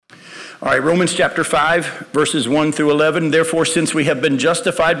All right, Romans chapter 5, verses 1 through 11. Therefore, since we have been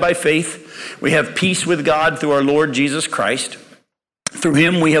justified by faith, we have peace with God through our Lord Jesus Christ. Through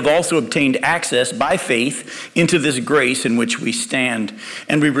him we have also obtained access by faith into this grace in which we stand.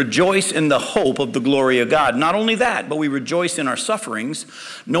 And we rejoice in the hope of the glory of God. Not only that, but we rejoice in our sufferings,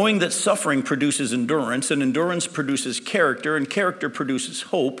 knowing that suffering produces endurance, and endurance produces character, and character produces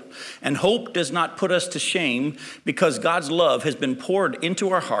hope. And hope does not put us to shame, because God's love has been poured into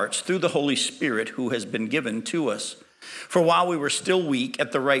our hearts through the Holy Spirit who has been given to us. For while we were still weak,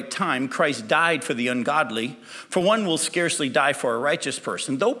 at the right time, Christ died for the ungodly. For one will scarcely die for a righteous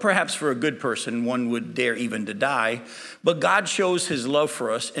person, though perhaps for a good person one would dare even to die. But God shows his love for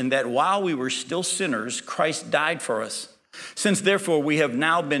us in that while we were still sinners, Christ died for us. Since therefore we have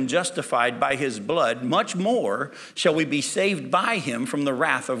now been justified by his blood, much more shall we be saved by him from the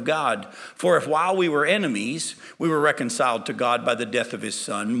wrath of God. For if while we were enemies, we were reconciled to God by the death of his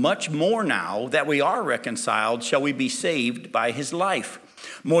Son, much more now that we are reconciled shall we be saved by his life.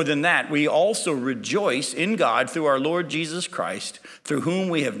 More than that, we also rejoice in God through our Lord Jesus Christ, through whom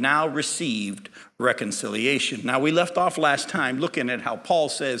we have now received reconciliation. Now, we left off last time looking at how Paul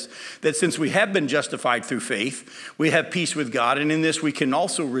says that since we have been justified through faith, we have peace with God, and in this we can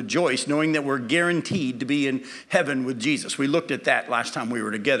also rejoice, knowing that we're guaranteed to be in heaven with Jesus. We looked at that last time we were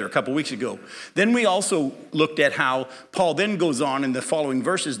together a couple weeks ago. Then we also looked at how Paul then goes on in the following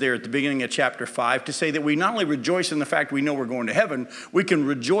verses there at the beginning of chapter 5 to say that we not only rejoice in the fact we know we're going to heaven, we can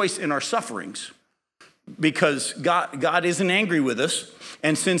rejoice in our sufferings because God isn't angry with us.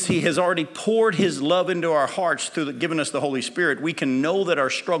 And since he has already poured his love into our hearts through giving us the Holy Spirit, we can know that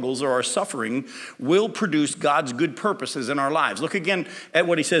our struggles or our suffering will produce God's good purposes in our lives. Look again at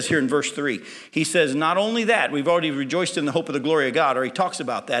what he says here in verse 3. He says, not only that, we've already rejoiced in the hope of the glory of God, or he talks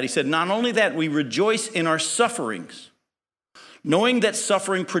about that. He said, not only that, we rejoice in our sufferings, knowing that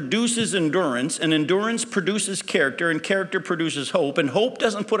suffering produces endurance, and endurance produces character, and character produces hope. And hope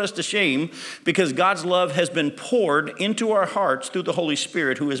doesn't put us to shame because God's love has been poured into our hearts through the Holy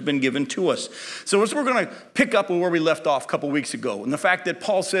Spirit who has been given to us. So we're going to pick up where we left off a couple weeks ago. And the fact that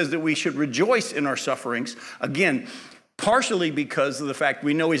Paul says that we should rejoice in our sufferings, again, partially because of the fact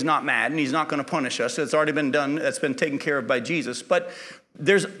we know he's not mad and he's not going to punish us. It's already been done. That's been taken care of by Jesus. But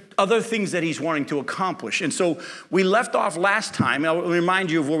there's other things that he's wanting to accomplish. And so we left off last time. I'll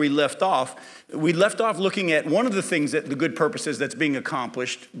remind you of where we left off. We left off looking at one of the things that the good purposes that's being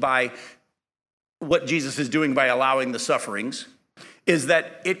accomplished by what Jesus is doing by allowing the sufferings is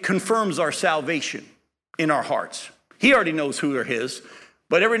that it confirms our salvation in our hearts. He already knows who are his.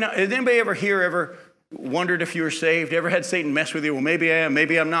 But has anybody ever wondered if you were saved? Ever had Satan mess with you? Well, maybe I am,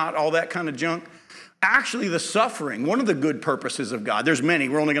 maybe I'm not, all that kind of junk. Actually, the suffering, one of the good purposes of God, there's many,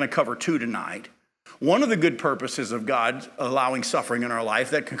 we're only going to cover two tonight. One of the good purposes of God allowing suffering in our life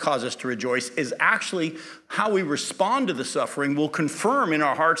that can cause us to rejoice is actually how we respond to the suffering will confirm in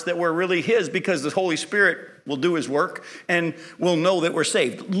our hearts that we're really his, because the Holy Spirit will do his work and we'll know that we're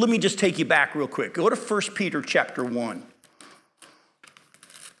saved. Let me just take you back real quick. Go to 1 Peter chapter 1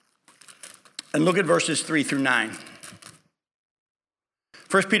 and look at verses 3 through 9.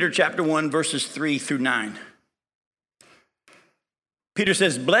 1 Peter chapter 1, verses 3 through 9. Peter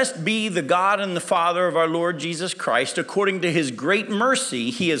says, blessed be the God and the Father of our Lord Jesus Christ. According to his great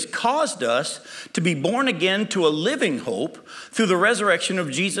mercy, he has caused us to be born again to a living hope through the resurrection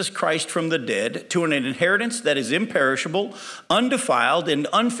of Jesus Christ from the dead, to an inheritance that is imperishable, undefiled, and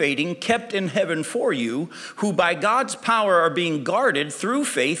unfading, kept in heaven for you, who by God's power are being guarded through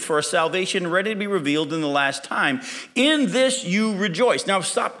faith for a salvation ready to be revealed in the last time. In this you rejoice. Now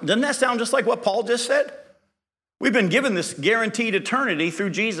stop. Doesn't that sound just like what Paul just said? We've been given this guaranteed eternity through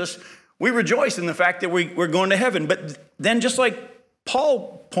Jesus. We rejoice in the fact that we're going to heaven. But then just like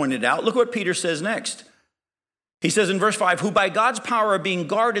Paul pointed out, look what Peter says next. He says in verse 5, who by God's power are being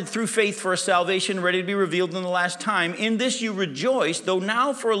guarded through faith for a salvation ready to be revealed in the last time. In this you rejoice, though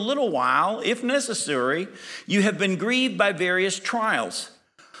now for a little while, if necessary, you have been grieved by various trials,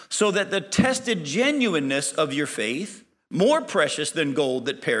 so that the tested genuineness of your faith, more precious than gold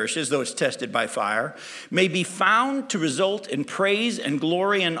that perishes, though it's tested by fire, may be found to result in praise and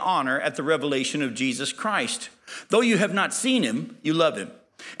glory and honor at the revelation of Jesus Christ. Though you have not seen him, you love him.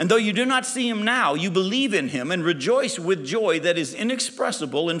 And though you do not see him now, you believe in him and rejoice with joy that is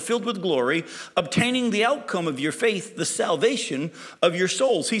inexpressible and filled with glory, obtaining the outcome of your faith, the salvation of your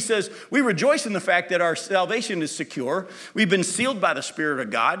souls. He says, we rejoice in the fact that our salvation is secure. We've been sealed by the Spirit of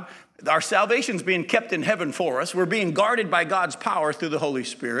God. Our salvation's being kept in heaven for us. We're being guarded by God's power through the Holy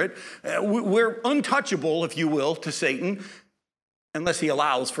Spirit. We're untouchable, if you will, to Satan, unless he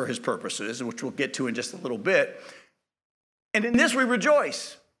allows for his purposes, which we'll get to in just a little bit. And in this we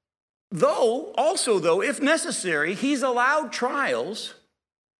rejoice. Though, if necessary, he's allowed trials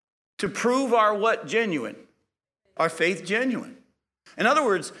to prove our what genuine? Our faith genuine. In other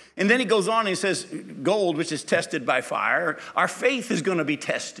words, and then he goes on and he says, gold, which is tested by fire, our faith is going to be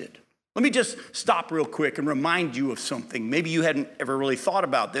tested. Let me just stop real quick and remind you of something. Maybe you hadn't ever really thought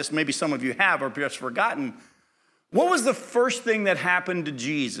about this. Maybe some of you have or just forgotten. What was the first thing that happened to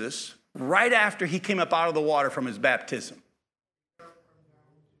Jesus right after he came up out of the water from his baptism?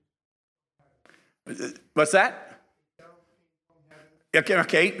 What's that?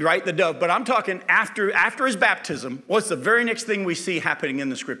 Okay, right, the dove. But I'm talking after his baptism, what's the very next thing we see happening in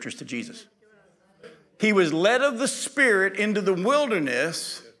the scriptures to Jesus? He was led of the Spirit into the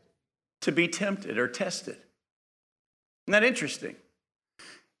wilderness to be tempted or tested. Isn't that interesting?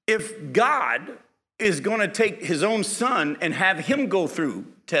 If God is going to take his own son and have him go through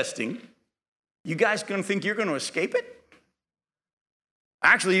testing, you guys going to think you're going to escape it?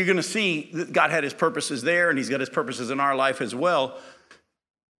 Actually, you're going to see that God had his purposes there, and he's got his purposes in our life as well.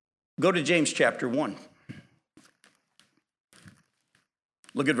 Go to James chapter 1.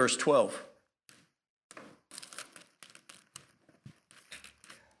 Look at verse 12.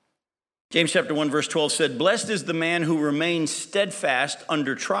 James chapter 1, verse 12 said, "Blessed is the man who remains steadfast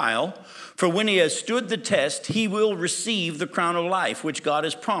under trial, for when he has stood the test, he will receive the crown of life, which God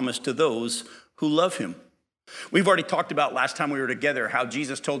has promised to those who love him." We've already talked about last time we were together how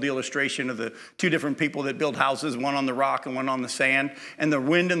Jesus told the illustration of the two different people that build houses, one on the rock and one on the sand, and the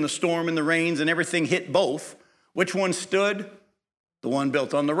wind and the storm and the rains and everything hit both. Which one stood? The one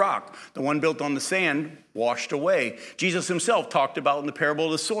built on the rock. The one built on the sand washed away. Jesus himself talked about in the parable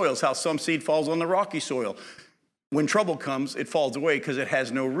of the soils how some seed falls on the rocky soil. When trouble comes, it falls away because it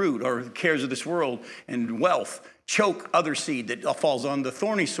has no root, or the cares of this world and wealth choke other seed that falls on the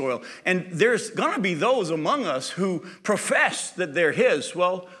thorny soil. And there's going to be those among us who profess that they're his.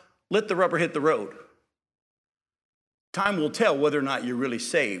 Well, let the rubber hit the road. Time will tell whether or not you're really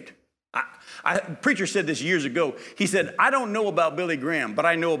saved. A preacher said this years ago. He said, "I don't know about Billy Graham, but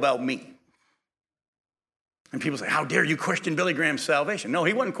I know about me." And people say, "How dare you question Billy Graham's salvation?" No,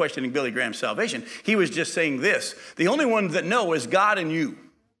 he wasn't questioning Billy Graham's salvation. He was just saying this: the only ones that know is God and you.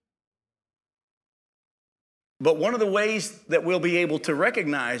 But one of the ways that we'll be able to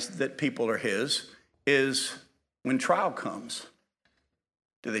recognize that people are his is when trial comes.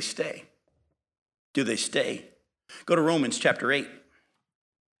 Do they stay? Do they stay? Go to Romans chapter 8.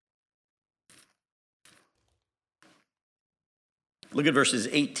 Look at verses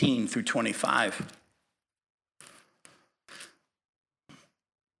 18 through 25.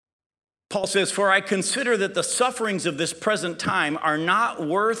 Paul says, "For I consider that the sufferings of this present time are not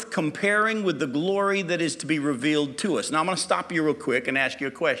worth comparing with the glory that is to be revealed to us." Now, I'm going to stop you real quick and ask you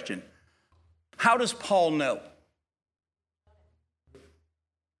a question. How does Paul know?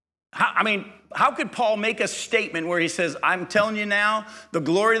 How could Paul make a statement where he says, "I'm telling you now, the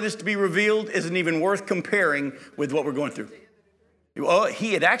glory that is to be revealed isn't even worth comparing with what we're going through"? Well,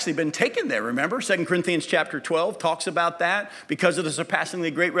 he had actually been taken there, remember? 2 Corinthians chapter 12 talks about that. Because of the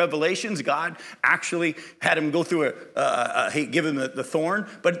surpassingly great revelations, God actually had him go through he gave him the thorn.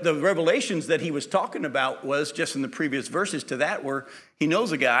 But the revelations that he was talking about was just in the previous verses to that, where he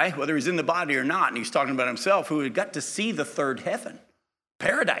knows a guy, whether he's in the body or not, and he's talking about himself, who had got to see the third heaven,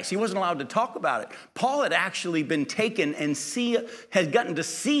 paradise. He wasn't allowed to talk about it. Paul had actually been taken and had gotten to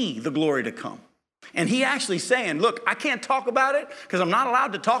see the glory to come. And he actually saying, "Look, I can't talk about it because I'm not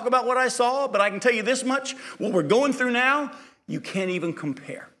allowed to talk about what I saw, but I can tell you this much, what we're going through now, you can't even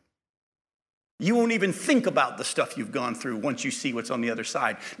compare. You won't even think about the stuff you've gone through once you see what's on the other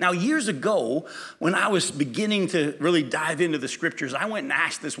side." Now, years ago, when I was beginning to really dive into the scriptures, I went and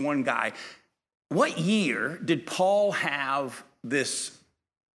asked this one guy, what year did Paul have this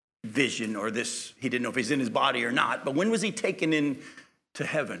vision or this, he didn't know if he's in his body or not, but when was he taken into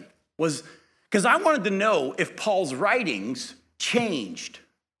heaven? Because I wanted to know if Paul's writings changed,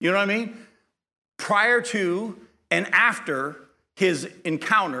 you know what I mean? Prior to and after his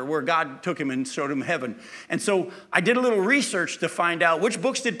encounter where God took him and showed him heaven. And so I did a little research to find out which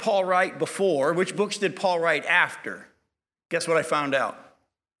books did Paul write before, which books did Paul write after. Guess what I found out?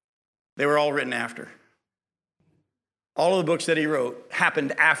 They were all written after. All of the books that he wrote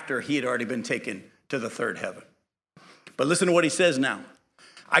happened after he had already been taken to the third heaven. But listen to what he says now.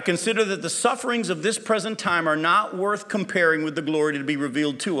 "I consider that the sufferings of this present time are not worth comparing with the glory to be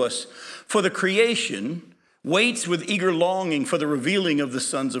revealed to us. For the creation, waits with eager longing for the revealing of the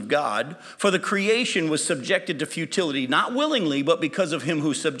sons of God. For the creation was subjected to futility, not willingly, but because of him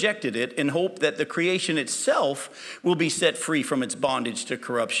who subjected it, in hope that the creation itself will be set free from its bondage to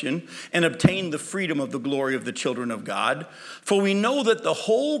corruption and obtain the freedom of the glory of the children of God. For we know that the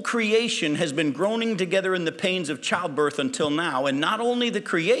whole creation has been groaning together in the pains of childbirth until now, and not only the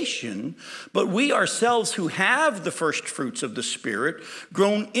creation, but we ourselves who have the first fruits of the Spirit,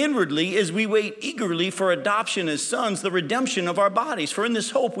 groan inwardly as we wait eagerly for adoption as sons, the redemption of our bodies. For in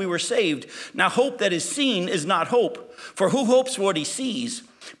this hope we were saved. Now hope that is seen is not hope. For who hopes for what he sees?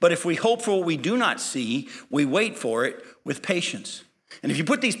 But if we hope for what we do not see, we wait for it with patience. And if you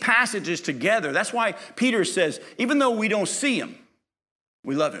put these passages together, that's why Peter says, even though we don't see him,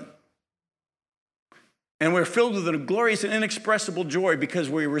 we love him. And we're filled with a glorious and inexpressible joy because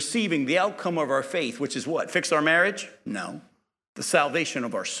we're receiving the outcome of our faith, which is what? Fix our marriage? No. The salvation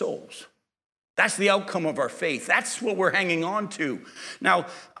of our souls. That's the outcome of our faith. That's what we're hanging on to. Now,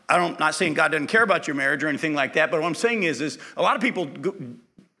 I'm not saying God doesn't care about your marriage or anything like that, but what I'm saying is a lot of people,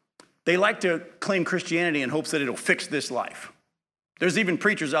 they like to claim Christianity in hopes that it'll fix this life. There's even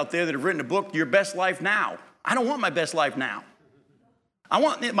preachers out there that have written a book, Your Best Life Now. I don't want my best life now. I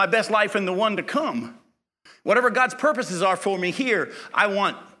want my best life in the one to come. Whatever God's purposes are for me here, I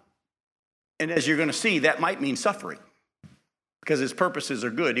want. And as you're going to see, that might mean suffering. Because his purposes are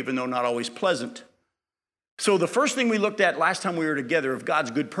good, even though not always pleasant. So the first thing we looked at last time we were together of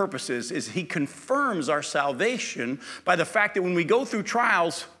God's good purposes is he confirms our salvation by the fact that when we go through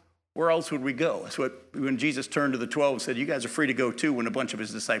trials, where else would we go? That's what when Jesus turned to the 12 and said, you guys are free to go too, when a bunch of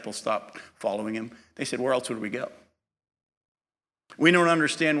his disciples stopped following him. They said, where else would we go? We don't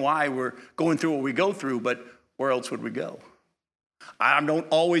understand why we're going through what we go through, but where else would we go? I don't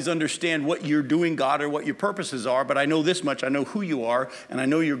always understand what you're doing, God, or what your purposes are, but I know this much. I know who you are, and I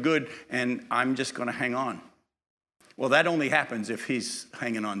know you're good, and I'm just going to hang on. Well, that only happens if he's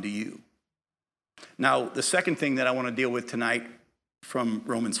hanging on to you. Now, the second thing that I want to deal with tonight from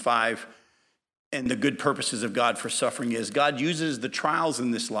Romans 5 and the good purposes of God for suffering is God uses the trials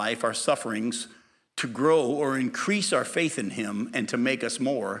in this life, our sufferings, to grow or increase our faith in him and to make us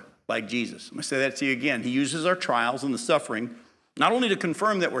more like Jesus. I'm going to say that to you again. He uses our trials and the suffering not only to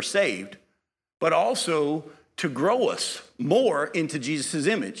confirm that we're saved, but also to grow us more into Jesus'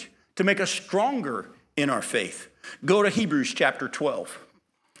 image, to make us stronger in our faith. Go to Hebrews chapter 12.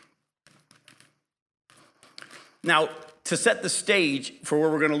 Now, to set the stage for where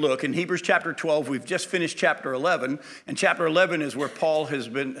we're going to look, in Hebrews chapter 12, we've just finished chapter 11, and chapter 11 is where Paul has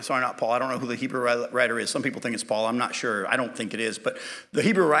been, sorry, not Paul, I don't know who the Hebrew writer is. Some people think it's Paul, I'm not sure. I don't think it is, but the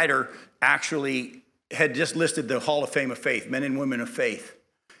Hebrew writer actually had just listed the Hall of Fame of faith, men and women of faith.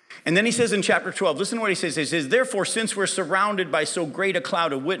 And then he says in chapter 12, listen to what he says. He says, therefore, since we're surrounded by so great a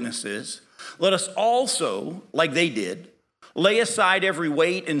cloud of witnesses, let us also, like they did, lay aside every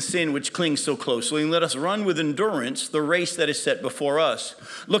weight and sin which clings so closely, and let us run with endurance the race that is set before us,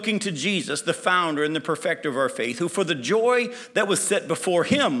 looking to Jesus, the founder and the perfecter of our faith, who for the joy that was set before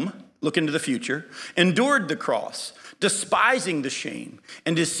him, look into the future, endured the cross, despising the shame,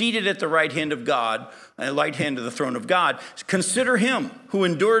 and is seated at the right hand of God, right hand of the throne of God. Consider him who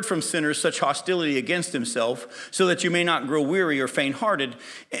endured from sinners such hostility against himself, so that you may not grow weary or faint-hearted.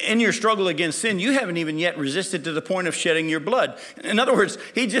 In your struggle against sin, you haven't even yet resisted to the point of shedding your blood. In other words,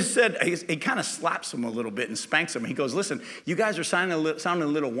 he just said, he kind of slaps them a little bit and spanks them. He goes, listen, you guys are sounding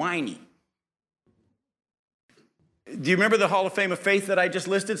a little whiny. Do you remember the Hall of Fame of faith that I just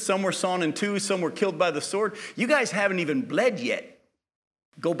listed? Some were sawn in two, some were killed by the sword. You guys haven't even bled yet.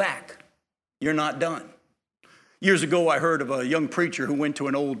 Go back. You're not done. Years ago, I heard of a young preacher who went to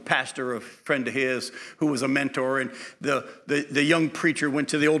an old pastor, a friend of his, who was a mentor, and the young preacher went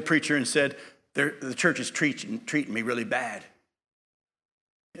to the old preacher and said, the church is treating me really bad.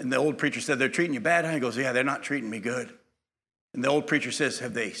 And the old preacher said, they're treating you bad? And he goes, yeah, they're not treating me good. And the old preacher says,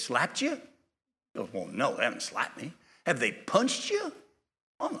 have they slapped you? He goes, well, no, they haven't slapped me. Have they punched you?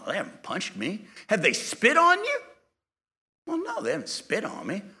 Oh, no, they haven't punched me. Have they spit on you? Well, no, they haven't spit on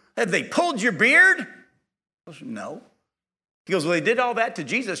me. Have they pulled your beard? He goes, no. He goes, well, they did all that to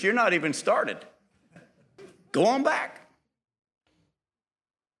Jesus. You're not even started. Go on back.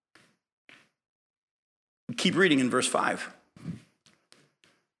 Keep reading in verse 5.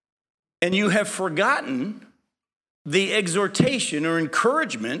 And you have forgotten the exhortation or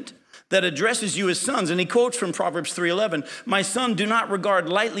encouragement that addresses you as sons. And he quotes from Proverbs 3:11, my son, do not regard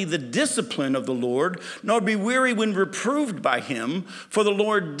lightly the discipline of the Lord, nor be weary when reproved by him, for the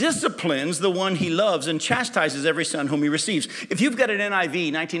Lord disciplines the one he loves and chastises every son whom he receives. If you've got an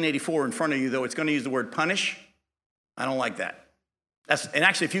NIV 1984 in front of you, though, it's going to use the word punish. I don't like that. And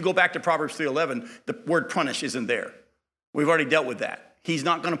actually, if you go back to Proverbs 3:11, the word punish isn't there. We've already dealt with that. He's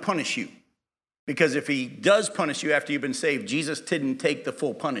not going to punish you. Because if he does punish you after you've been saved, Jesus didn't take the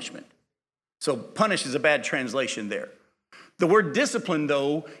full punishment. So punish is a bad translation there. The word discipline,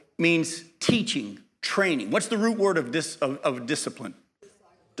 though, means teaching, training. What's the root word of discipline?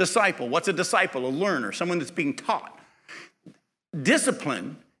 Disciple. What's a disciple? A learner, someone that's being taught.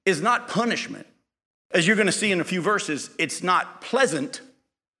 Discipline is not punishment. As you're going to see in a few verses, it's not pleasant,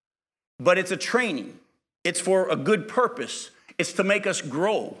 but it's a training. It's for a good purpose. It's to make us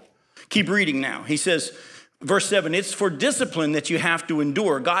grow. Keep reading now. He says, verse 7, it's for discipline that you have to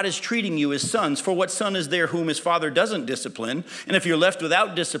endure. God is treating you as sons. For what son is there whom his father doesn't discipline? And if you're left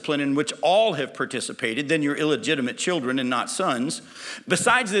without discipline in which all have participated, then you're illegitimate children and not sons.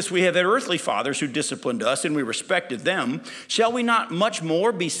 Besides this, we have had earthly fathers who disciplined us, and we respected them. Shall we not much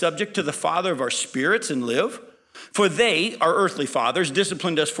more be subject to the Father of our spirits and live? For they, our earthly fathers,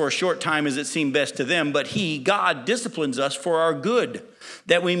 disciplined us for a short time as it seemed best to them, but he, God, disciplines us for our good,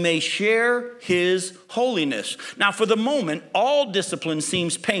 that we may share his holiness. Now, for the moment, all discipline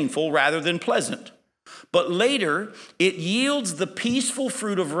seems painful rather than pleasant, but later it yields the peaceful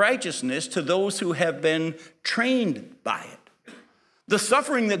fruit of righteousness to those who have been trained by it. The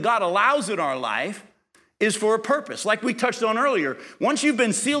suffering that God allows in our life is for a purpose. Like we touched on earlier, once you've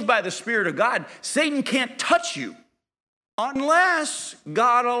been sealed by the Spirit of God, Satan can't touch you unless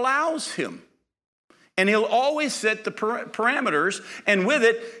God allows him. And he'll always set the parameters, and with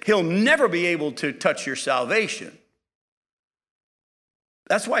it, he'll never be able to touch your salvation.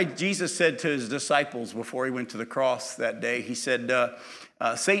 That's why Jesus said to his disciples before he went to the cross that day, he said,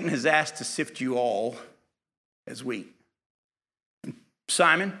 Satan has asked to sift you all as wheat.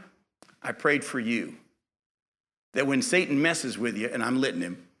 Simon, I prayed for you that when Satan messes with you, and I'm letting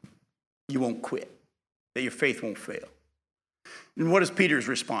him, you won't quit, that your faith won't fail. And what is Peter's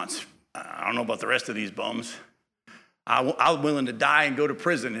response? I don't know about the rest of these bums. I'm willing to die and go to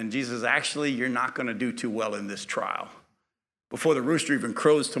prison. And Jesus, actually, you're not going to do too well in this trial. Before the rooster even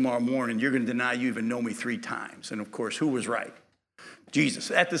crows tomorrow morning, you're going to deny you even know me 3 times. And of course, who was right?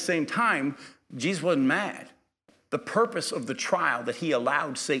 Jesus. At the same time, Jesus wasn't mad. The purpose of the trial that he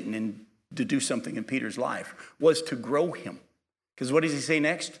allowed Satan to do something in Peter's life was to grow him. Because what does he say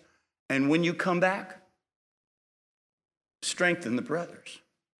next? And when you come back, strengthen the brothers.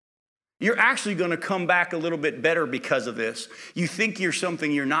 You're actually going to come back a little bit better because of this. You think you're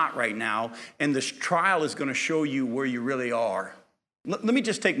something you're not right now, and this trial is going to show you where you really are. Let me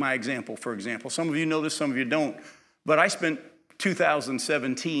just take my example, for example. Some of you know this, some of you don't. But I spent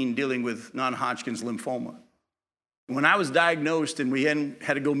 2017 dealing with non-Hodgkin's lymphoma. When I was diagnosed and we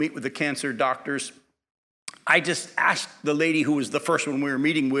had to go meet with the cancer doctors, I just asked the lady who was the first one we were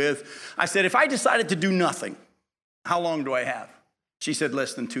meeting with, I said, if I decided to do nothing, how long do I have? She said,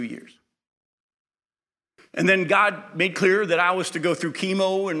 less than 2 years. And then God made clear that I was to go through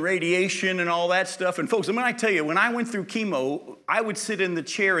chemo and radiation and all that stuff. And folks, I tell you, when I went through chemo, I would sit in the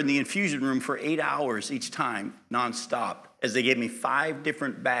chair in the infusion room for 8 hours each time, nonstop, as they gave me 5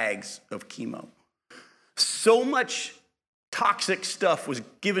 different bags of chemo. So much toxic stuff was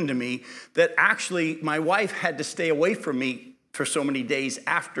given to me that actually my wife had to stay away from me for so many days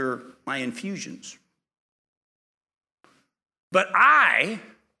after my infusions. But I,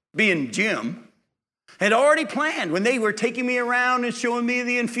 being Jim, had already planned when they were taking me around and showing me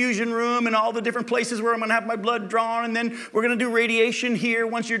the infusion room and all the different places where I'm going to have my blood drawn, and then we're going to do radiation here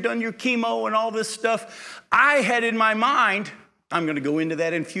once you're done your chemo and all this stuff. I had in my mind, I'm going to go into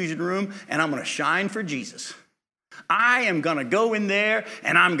that infusion room and I'm going to shine for Jesus. I am going to go in there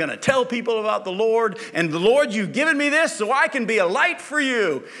and I'm going to tell people about the Lord, and the Lord, you've given me this so I can be a light for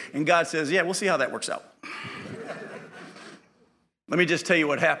you. And God says, yeah, we'll see how that works out. Let me just tell you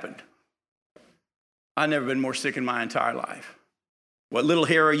what happened. I've never been more sick in my entire life. What little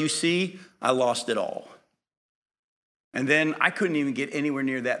hair you see, I lost it all. And then I couldn't even get anywhere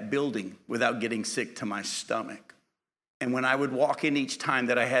near that building without getting sick to my stomach. And when I would walk in each time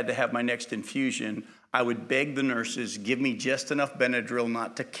that I had to have my next infusion, I would beg the nurses, give me just enough Benadryl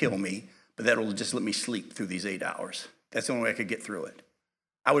not to kill me, but that'll just let me sleep through these 8 hours. That's the only way I could get through it.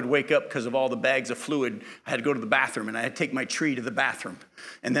 I would wake up because of all the bags of fluid. I had to go to the bathroom, and I had to take my tree to the bathroom.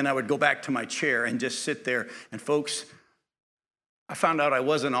 And then I would go back to my chair and just sit there. And folks, I found out I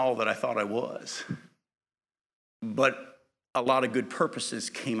wasn't all that I thought I was. But a lot of good purposes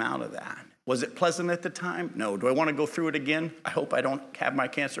came out of that. Was it pleasant at the time? No. Do I want to go through it again? I hope I don't have my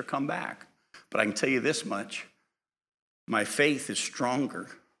cancer come back. But I can tell you this much. My faith is stronger.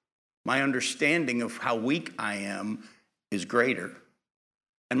 My understanding of how weak I am is greater.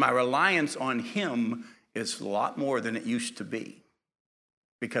 And my reliance on him is a lot more than it used to be.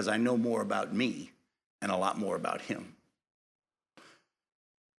 because I know more about me and a lot more about him.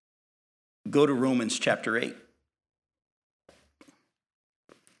 Go to Romans chapter 8.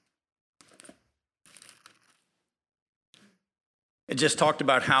 It just talked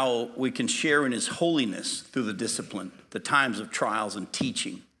about how we can share in his holiness through the discipline, the times of trials and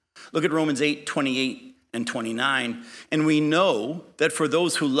teaching. Look at Romans 8, 28 and 29. And we know that for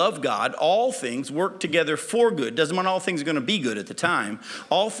those who love God, all things work together for good. Doesn't mean all things are going to be good at the time.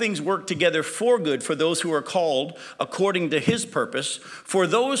 All things work together for good for those who are called according to his purpose. For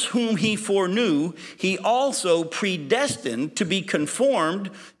those whom he foreknew, he also predestined to be conformed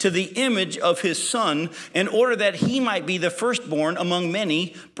to the image of his Son, in order that he might be the firstborn among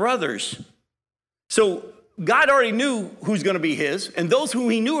many brothers. So God already knew who's going to be his, and those who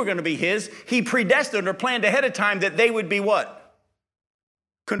he knew were going to be his, he predestined or planned ahead of time that they would be what?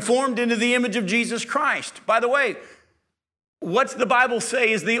 Conformed into the image of Jesus Christ. By the way, what's the Bible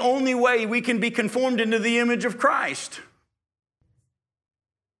say is the only way we can be conformed into the image of Christ?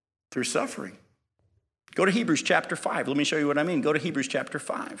 Through suffering. Go to Hebrews chapter 5. Let me show you what I mean. Go to Hebrews chapter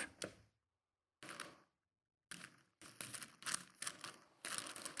 5.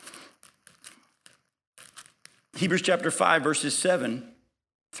 Hebrews chapter 5, verses 7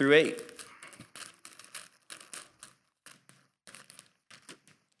 through 8.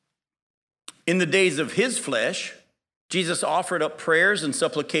 In the days of his flesh, Jesus offered up prayers and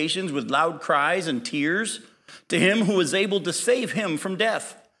supplications with loud cries and tears to him who was able to save him from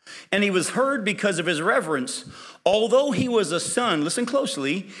death. And he was heard because of his reverence. Although he was a son, listen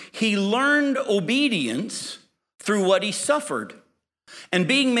closely, he learned obedience through what he suffered. And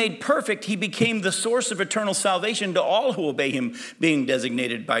being made perfect, he became the source of eternal salvation to all who obey him, being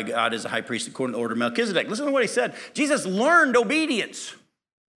designated by God as a high priest according to the order of Melchizedek. Listen to what he said. Jesus learned obedience.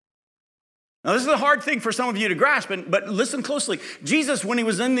 Now, this is a hard thing for some of you to grasp, but listen closely. Jesus, when he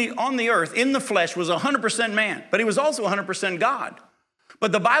was on the earth, in the flesh, was 100% man, but he was also 100% God.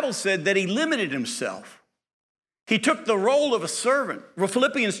 But the Bible said that he limited himself. He took the role of a servant.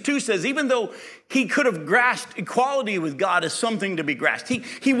 Philippians 2 says, even though he could have grasped equality with God as something to be grasped,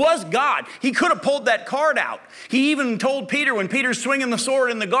 he was God. He could have pulled that card out. He even told Peter, when Peter's swinging the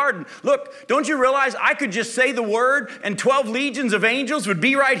sword in the garden, look, don't you realize I could just say the word and 12 legions of angels would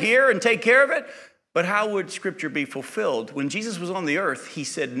be right here and take care of it? But how would Scripture be fulfilled? When Jesus was on the earth, he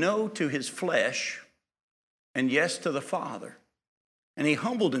said no to his flesh and yes to the Father. And he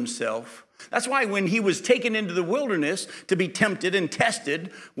humbled himself. That's why when he was taken into the wilderness to be tempted and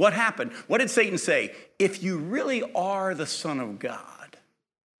tested, what happened? What did Satan say? If you really are the Son of God,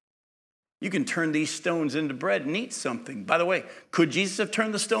 you can turn these stones into bread and eat something. By the way, could Jesus have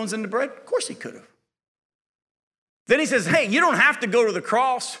turned the stones into bread? Of course he could have. Then he says, hey, you don't have to go to the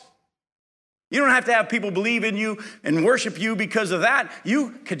cross. You don't have to have people believe in you and worship you because of that.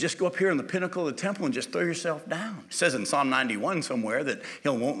 You could just go up here in the pinnacle of the temple and just throw yourself down. It says in Psalm 91 somewhere that he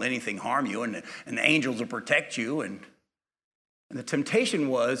won't let anything harm you and the angels will protect you. And the temptation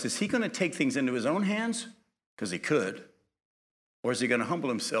was, is he going to take things into his own hands? Because he could. Or is he going to humble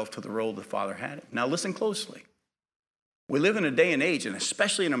himself to the role the Father had him? Now listen closely. We live in a day and age, and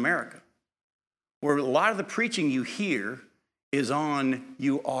especially in America, where a lot of the preaching you hear is on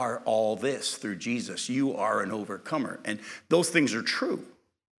you are all this through Jesus. You are an overcomer. And those things are true.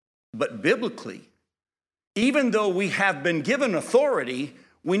 But biblically, even though we have been given authority,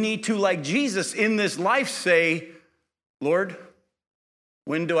 we need to, like Jesus in this life, say, Lord,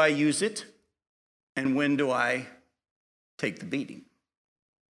 when do I use it? And when do I take the beating?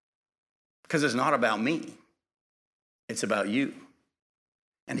 Because it's not about me. It's about you.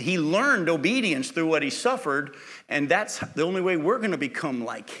 And he learned obedience through what he suffered, and that's the only way we're going to become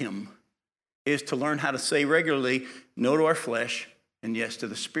like him, is to learn how to say regularly no to our flesh and yes to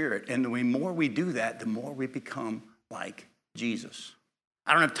the Spirit. And the more we do that, the more we become like Jesus.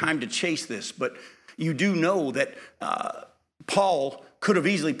 I don't have time to chase this, but you do know that Paul could have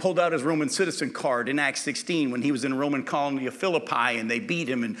easily pulled out his Roman citizen card in Acts 16 when he was in a Roman colony of Philippi and they beat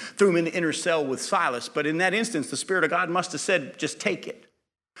him and threw him in the inner cell with Silas. But in that instance, the Spirit of God must have said, just take it.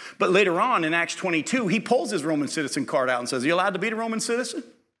 But later on in Acts 22, he pulls his Roman citizen card out and says, are you allowed to be a Roman citizen?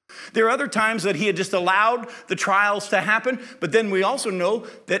 There are other times that he had just allowed the trials to happen. But then we also know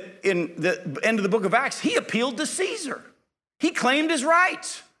that in the end of the book of Acts, he appealed to Caesar. He claimed his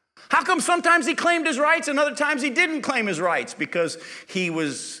rights. How come sometimes he claimed his rights and other times he didn't claim his rights? Because he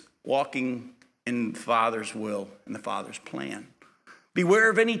was walking in the Father's will and the Father's plan. Beware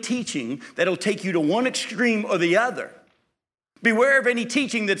of any teaching that'll take you to one extreme or the other. Beware of any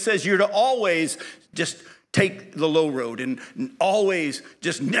teaching that says you're to always just take the low road and always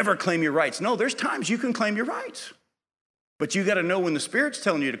just never claim your rights. No, there's times you can claim your rights. But you got to know when the Spirit's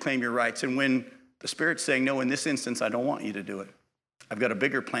telling you to claim your rights and when the Spirit's saying, no, in this instance, I don't want you to do it. I've got a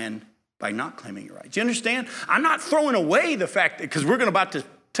bigger plan by not claiming your rights. You understand? I'm not throwing away the fact that, because we're about to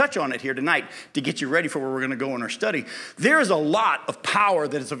touch on it here tonight to get you ready for where we're going to go in our study. There is a lot of power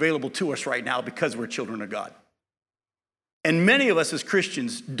that is available to us right now because we're children of God. And many of us as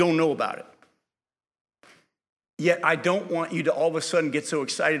Christians don't know about it. Yet I don't want you to all of a sudden get so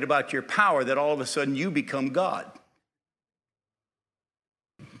excited about your power that all of a sudden you become God.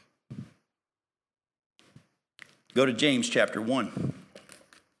 Go to James chapter 1.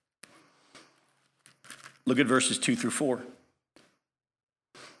 Look at verses 2 through 4.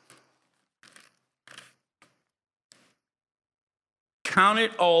 Count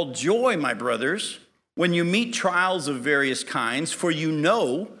it all joy, my brothers, when you meet trials of various kinds, for you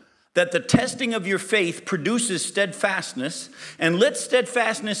know that the testing of your faith produces steadfastness, and let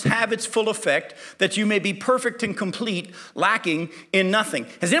steadfastness have its full effect, that you may be perfect and complete, lacking in nothing.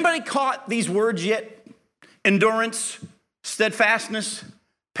 Has anybody caught these words yet? Endurance, steadfastness,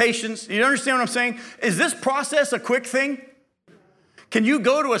 patience. You understand what I'm saying? Is this process a quick thing? Can you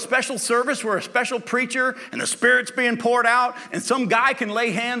go to a special service where a special preacher and the Spirit's being poured out and some guy can lay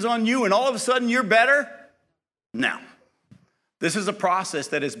hands on you and all of a sudden you're better? No. This is a process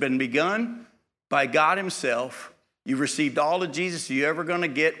that has been begun by God himself. You received all of Jesus you're ever going to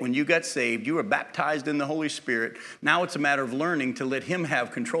get when you got saved. You were baptized in the Holy Spirit. Now it's a matter of learning to let him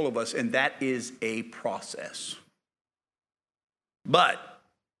have control of us, and that is a process. But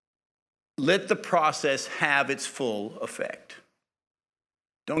let the process have its full effect.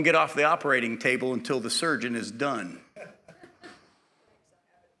 Don't get off the operating table until the surgeon is done.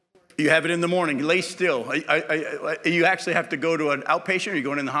 You have it in the morning. Lay still. You actually have to go to an outpatient? Or are you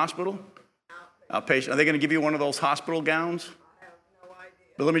going in the hospital? Outpatient. Are they going to give you one of those hospital gowns? I have no idea.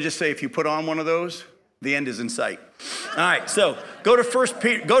 But let me just say, if you put on one of those, the end is in sight. All right, so go to 1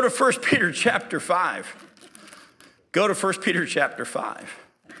 Peter chapter 5. Go to 1 Peter chapter 5.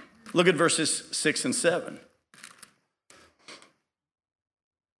 Look at verses 6 and 7.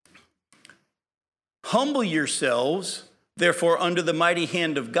 Humble yourselves, therefore, under the mighty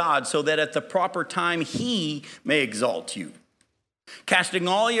hand of God, so that at the proper time he may exalt you, casting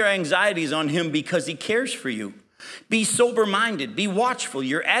all your anxieties on him because he cares for you. Be sober-minded, be watchful.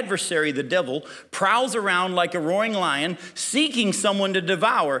 Your adversary, the devil, prowls around like a roaring lion, seeking someone to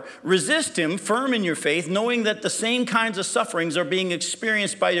devour. Resist him, firm in your faith, knowing that the same kinds of sufferings are being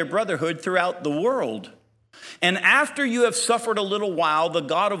experienced by your brotherhood throughout the world. And after you have suffered a little while, the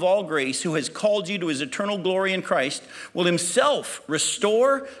God of all grace, who has called you to his eternal glory in Christ, will himself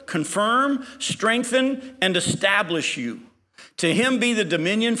restore, confirm, strengthen, and establish you. To him be the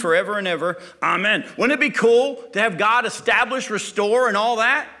dominion forever and ever. Amen. Wouldn't it be cool to have God establish, restore, and all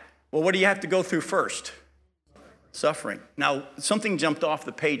that? Well, what do you have to go through first? Suffering. Now, something jumped off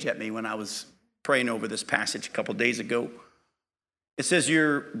the page at me when I was praying over this passage a couple days ago. It says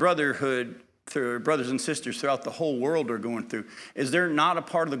your brotherhood, through brothers and sisters throughout the whole world are going through. Is there not a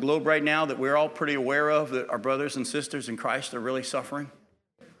part of the globe right now that we're all pretty aware of that our brothers and sisters in Christ are really suffering?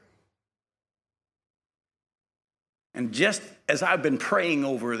 And just as I've been praying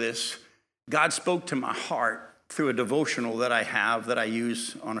over this, God spoke to my heart through a devotional that I have that I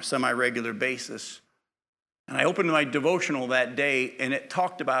use on a semi-regular basis. And I opened my devotional that day, and it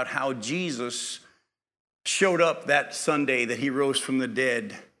talked about how Jesus showed up that Sunday that he rose from the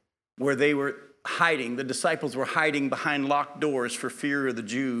dead, where they were hiding. The disciples were hiding behind locked doors for fear of the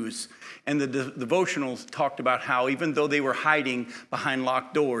Jews. And the devotionals talked about how even though they were hiding behind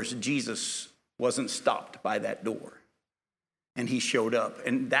locked doors, Jesus wasn't stopped by that door. And he showed up.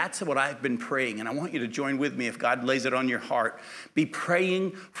 And that's what I've been praying. And I want you to join with me if God lays it on your heart. Be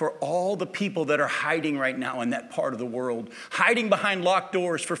praying for all the people that are hiding right now in that part of the world, hiding behind locked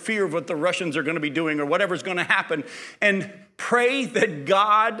doors for fear of what the Russians are going to be doing or whatever's going to happen. And pray that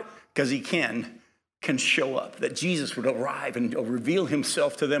God, because he can show up, that Jesus would arrive and reveal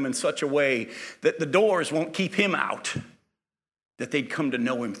himself to them in such a way that the doors won't keep him out, that they'd come to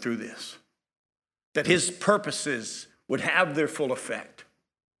know him through this, that his purposes would have their full effect.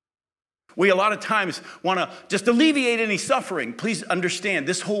 We a lot of times want to just alleviate any suffering. Please understand,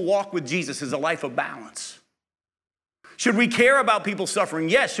 this whole walk with Jesus is a life of balance. Should we care about people suffering?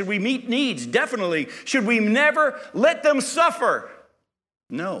 Yes. Should we meet needs? Definitely. Should we never let them suffer?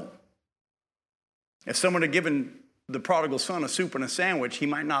 No. If someone had given the prodigal son a soup and a sandwich, he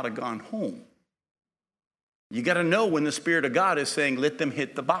might not have gone home. You got to know when the Spirit of God is saying, let them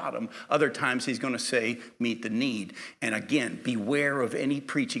hit the bottom. Other times he's going to say, meet the need. And again, beware of any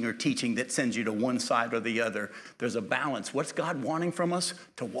preaching or teaching that sends you to one side or the other. There's a balance. What's God wanting from us?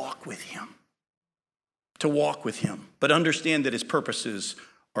 To walk with him. to walk with him, but understand that his purposes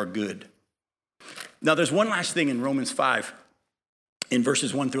are good. Now, there's one last thing in Romans 5, in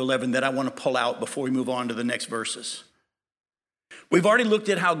verses 1 through 11, that I want to pull out before we move on to the next verses. We've already looked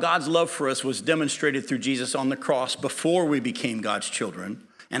at how God's love for us was demonstrated through Jesus on the cross before we became God's children,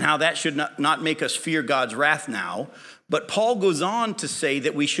 and how that should not make us fear God's wrath now. But Paul goes on to say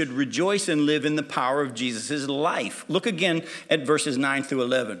that we should rejoice and live in the power of Jesus' life. Look again at verses 9 through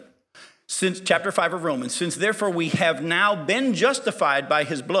 11. Since chapter 5 of Romans, since therefore we have now been justified by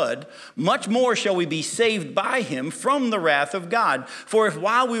his blood, much more shall we be saved by him from the wrath of God. For if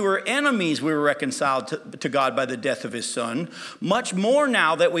while we were enemies we were reconciled to God by the death of his son, much more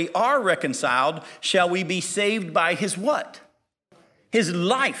now that we are reconciled shall we be saved by his what? His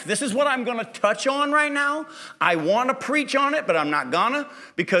life. This is what I'm going to touch on right now. I want to preach on it, but I'm not gonna,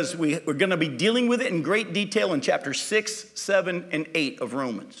 because we're going to be dealing with it in great detail in chapter 6, 7, and 8 of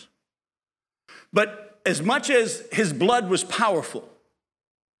Romans. But as much as his blood was powerful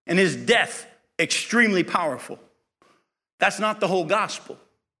and his death extremely powerful, that's not the whole gospel.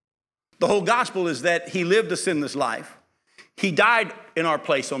 The whole gospel is that he lived a sinless life. He died in our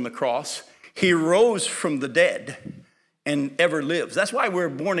place on the cross. He rose from the dead and ever lives. That's why we're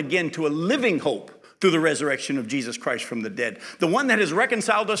born again to a living hope through the resurrection of Jesus Christ from the dead. The one that has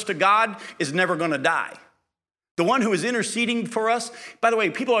reconciled us to God is never going to die. The one who is interceding for us. By the way,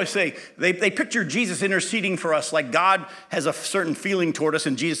 people always say, they picture Jesus interceding for us like God has a certain feeling toward us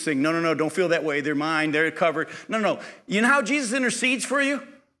and Jesus saying, no, don't feel that way. They're mine, they're covered. No. You know how Jesus intercedes for you?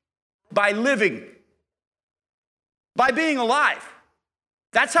 By living. By being alive.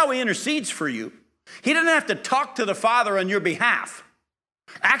 That's how he intercedes for you. He didn't have to talk to the Father on your behalf.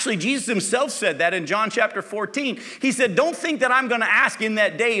 Actually, Jesus himself said that in John chapter 14. He said, don't think that I'm going to ask in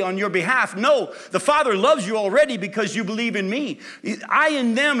that day on your behalf. No, the Father loves you already because you believe in me. I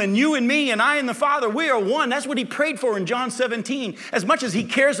in them and you in me and I in the Father, we are one. That's what he prayed for in John 17. As much as he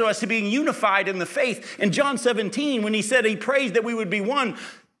cares for us to being unified in the faith. In John 17, when he said he prays that we would be one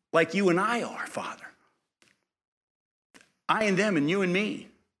like you and I are, Father. I in them and you and me.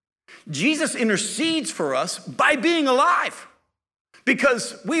 Jesus intercedes for us by being alive.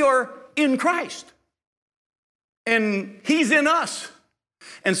 Because we are in Christ. And he's in us.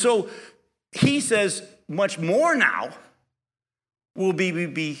 And so he says, much more now will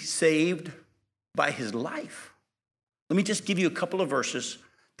be saved by his life. Let me just give you a couple of verses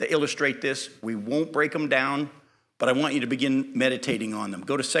to illustrate this. We won't break them down, but I want you to begin meditating on them.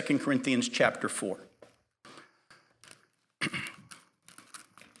 Go to 2 Corinthians chapter 4.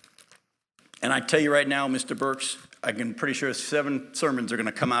 And I tell you right now, Mr. Burks, I'm pretty sure 7 sermons are going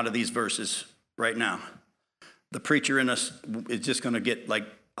to come out of these verses right now. The preacher in us is just going to get like,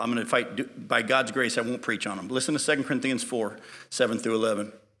 I'm going to fight. By God's grace, I won't preach on them. Listen to 2 Corinthians 4, 7 through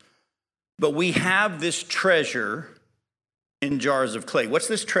 11. But we have this treasure in jars of clay. What's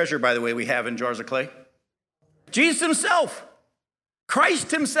this treasure, by the way, we have in jars of clay? Jesus himself.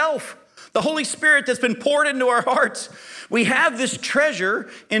 Christ himself. The Holy Spirit that's been poured into our hearts. We have this treasure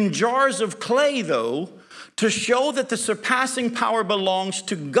in jars of clay, though, to show that the surpassing power belongs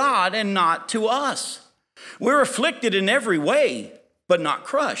to God and not to us. We're afflicted in every way, but not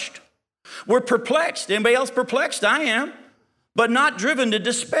crushed. We're perplexed. Anybody else perplexed? I am. But not driven to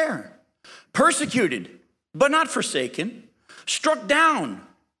despair. Persecuted, but not forsaken. Struck down,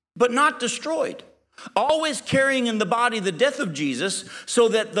 but not destroyed. Always carrying in the body the death of Jesus, so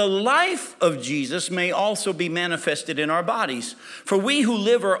that the life of Jesus may also be manifested in our bodies. For we who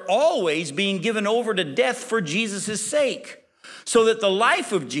live are always being given over to death for Jesus' sake, so that the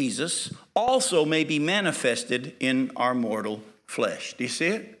life of Jesus also may be manifested in our mortal flesh. Do you see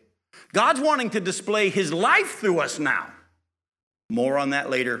it? God's wanting to display his life through us now. More on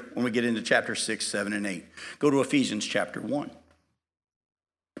that later when we get into chapter 6, 7, and 8. Go to Ephesians chapter 1.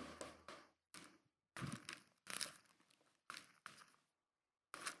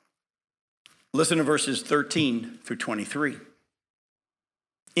 Listen to verses 13 through 23.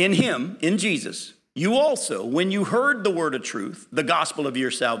 In him, in Jesus, you also, when you heard the word of truth, the gospel of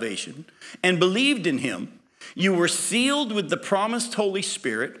your salvation, and believed in him, you were sealed with the promised Holy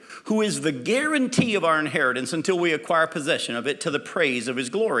Spirit, who is the guarantee of our inheritance until we acquire possession of it to the praise of his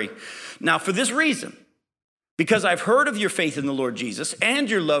glory. Now, for this reason, because I've heard of your faith in the Lord Jesus and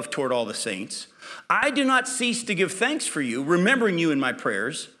your love toward all the saints, I do not cease to give thanks for you, remembering you in my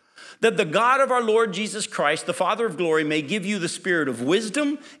prayers, that the God of our Lord Jesus Christ, the Father of glory, may give you the spirit of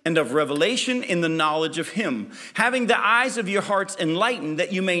wisdom and of revelation in the knowledge of him, having the eyes of your hearts enlightened,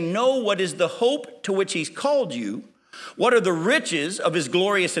 that you may know what is the hope to which he's called you, what are the riches of his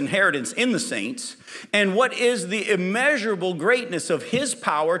glorious inheritance in the saints, and what is the immeasurable greatness of his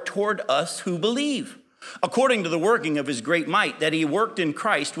power toward us who believe, according to the working of his great might, that he worked in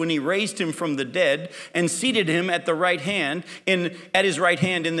Christ when he raised him from the dead and seated him at his right hand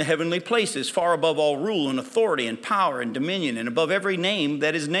in the heavenly places, far above all rule and authority and power and dominion, and above every name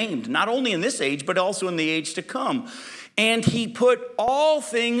that is named, not only in this age, but also in the age to come. And he put all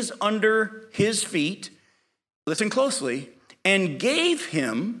things under his feet, listen closely, and gave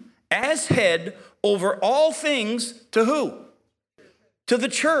him as head over all things to who? To the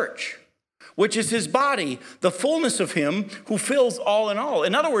church, which is his body, the fullness of him who fills all in all.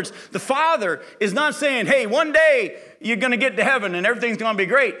 In other words, the Father is not saying, hey, one day you're going to get to heaven and everything's going to be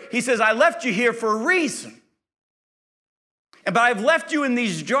great. He says, I left you here for a reason. But I've left you in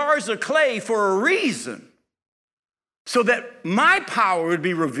these jars of clay for a reason, so that my power would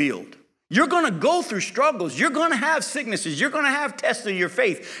be revealed. You're going to go through struggles. You're going to have sicknesses. You're going to have tests of your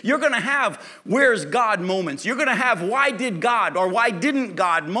faith. You're going to have where's God moments. You're going to have why did God or why didn't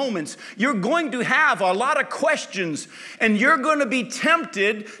God moments. You're going to have a lot of questions, and you're going to be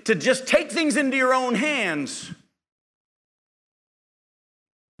tempted to just take things into your own hands.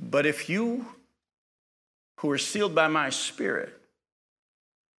 But if you, who are sealed by my Spirit,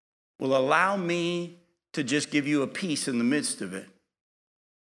 will allow me to just give you a peace in the midst of it,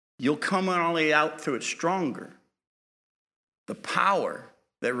 you'll come only out through it stronger. The power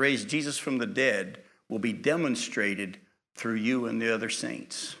that raised Jesus from the dead will be demonstrated through you and the other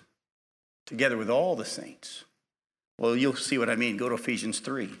saints, together with all the saints. Well, you'll see what I mean. Go to Ephesians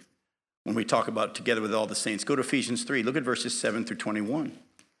 3. When we talk about together with all the saints, go to Ephesians 3. Look at verses 7 through 21.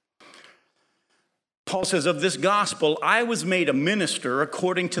 Paul says, of this gospel, I was made a minister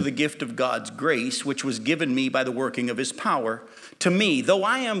according to the gift of God's grace, which was given me by the working of his power. To me, though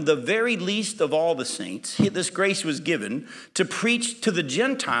I am the very least of all the saints, this grace was given to preach to the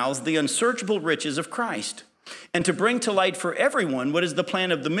Gentiles the unsearchable riches of Christ, and to bring to light for everyone what is the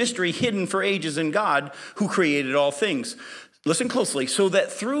plan of the mystery hidden for ages in God, who created all things. Listen closely. So that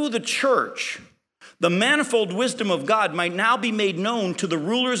through the church, the manifold wisdom of God might now be made known to the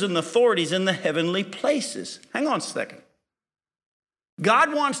rulers and authorities in the heavenly places. Hang on a second.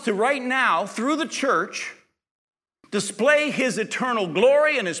 God wants to right now, through the church, display his eternal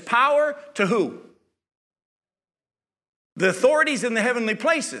glory and his power to who? The authorities in the heavenly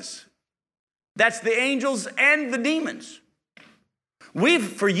places. That's the angels and the demons. We've,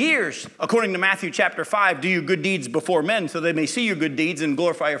 for years, according to Matthew chapter 5, do your good deeds before men so they may see your good deeds and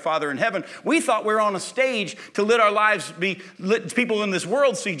glorify your Father in heaven. We thought we were on a stage to let our lives be, let people in this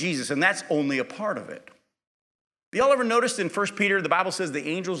world see Jesus, and that's only a part of it. Y'all ever noticed in 1 Peter, the Bible says the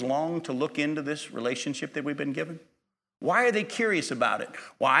angels long to look into this relationship that we've been given? Why are they curious about it?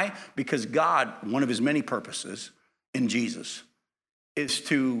 Why? Because God, one of his many purposes in Jesus, is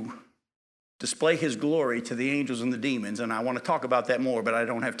to display his glory to the angels and the demons. And I want to talk about that more, but I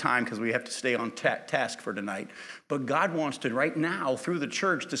don't have time because we have to stay on task for tonight. But God wants to right now, through the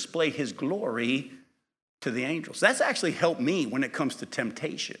church, display his glory to the angels. That's actually helped me when it comes to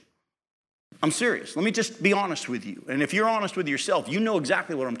temptation. I'm serious. Let me just be honest with you. And if you're honest with yourself, you know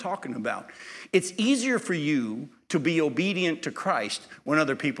exactly what I'm talking about. It's easier for you to be obedient to Christ when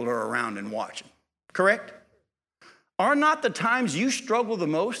other people are around and watching. Correct? Are not the times you struggle the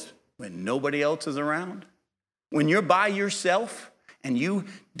most when nobody else is around? When you're by yourself and you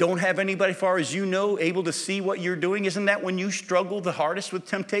don't have anybody, far as you know, able to see what you're doing? Isn't that when you struggle the hardest with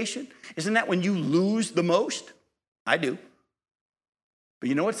temptation? Isn't that when you lose the most? I do. But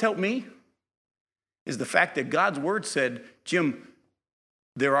you know what's helped me? Is the fact that God's word said, Jim,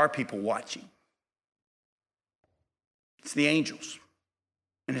 there are people watching. It's the angels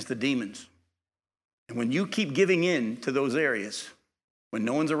and it's the demons. And when you keep giving in to those areas, when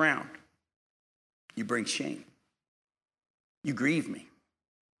no one's around, you bring shame. You grieve me.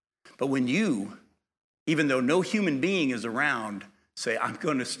 But when you, even though no human being is around, say, I'm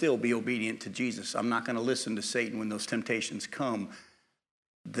going to still be obedient to Jesus. I'm not going to listen to Satan when those temptations come.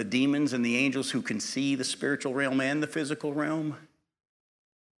 The demons and the angels who can see the spiritual realm and the physical realm,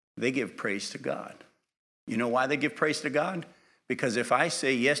 they give praise to God. You know why they give praise to God? Because if I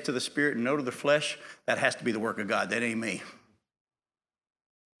say yes to the spirit and no to the flesh, that has to be the work of God. That ain't me.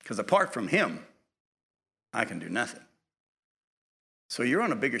 Because apart from him, I can do nothing. So you're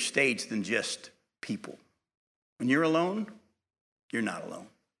on a bigger stage than just people. When you're alone, you're not alone.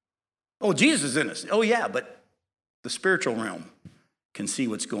 Oh, Jesus is in us. Oh, yeah, but the spiritual realm can see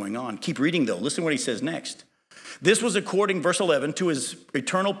what's going on. Keep reading, though. Listen to what he says next. This was according, verse 11, to his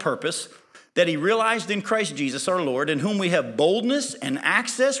eternal purpose that he realized in Christ Jesus our Lord, in whom we have boldness and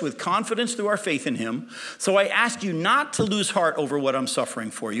access with confidence through our faith in him. So I ask you not to lose heart over what I'm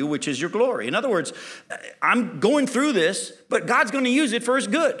suffering for you, which is your glory. In other words, I'm going through this, but God's going to use it for his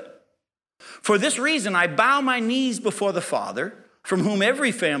good. For this reason, I bow my knees before the Father, from whom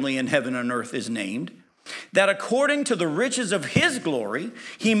every family in heaven and earth is named, that according to the riches of his glory,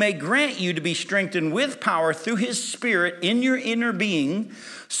 he may grant you to be strengthened with power through his Spirit in your inner being,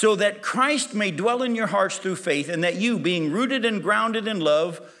 so that Christ may dwell in your hearts through faith, and that you, being rooted and grounded in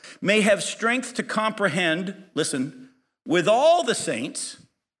love, may have strength to comprehend, listen, with all the saints,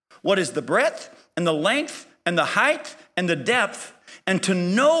 what is the breadth and the length and the height and the depth, and to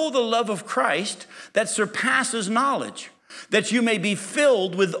know the love of Christ that surpasses knowledge, that you may be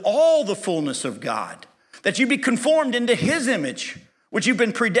filled with all the fullness of God, that you be conformed into his image, which you've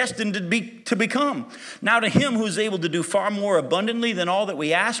been predestined to become. Now to him who is able to do far more abundantly than all that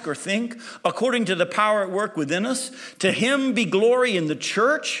we ask or think, according to the power at work within us, to him be glory in the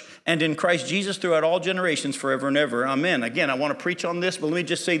church and in Christ Jesus throughout all generations, forever and ever. Amen. Again, I want to preach on this, but let me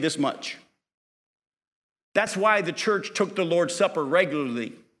just say this much. That's why the church took the Lord's Supper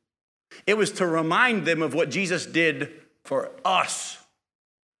regularly. It was to remind them of what Jesus did for us.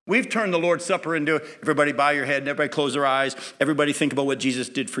 We've turned the Lord's Supper into everybody bow your head and everybody close their eyes. Everybody think about what Jesus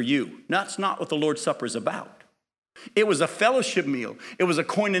did for you. That's not what the Lord's Supper is about. It was a fellowship meal. It was a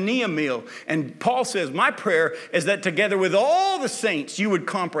koinonia meal. And Paul says, my prayer is that together with all the saints, you would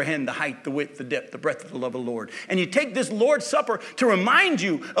comprehend the height, the width, the depth, the breadth of the love of the Lord. And you take this Lord's Supper to remind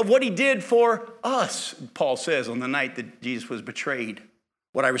you of what he did for us. Paul says on the night that Jesus was betrayed,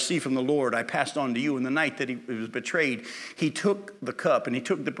 what I received from the Lord, I passed on to you. In the night that he was betrayed, he took the cup and he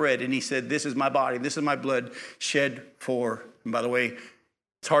took the bread and he said, this is my body, this is my blood shed for, and by the way,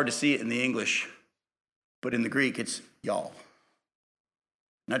 it's hard to see it in the English, but in the Greek, it's y'all.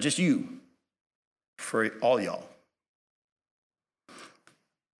 Not just you, for all y'all.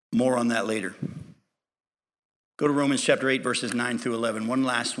 More on that later. Go to Romans chapter 8, verses 9 through 11. One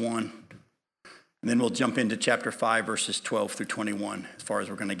last one. And then we'll jump into chapter 5, verses 12 through 21, as far as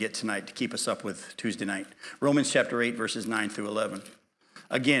we're going to get tonight to keep us up with Tuesday night. Romans chapter 8, verses 9 through 11.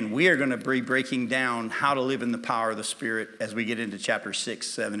 Again, we are going to be breaking down how to live in the power of the Spirit as we get into chapter 6,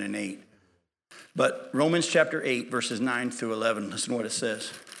 7, and 8. But Romans chapter 8, verses 9 through 11, listen to what it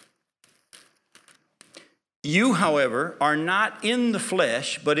says. You, however, are not in the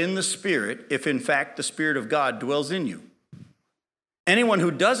flesh, but in the Spirit, if in fact the Spirit of God dwells in you. Anyone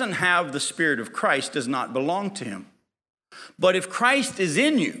who doesn't have the Spirit of Christ does not belong to him. But if Christ is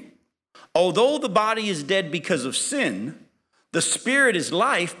in you, although the body is dead because of sin, the Spirit is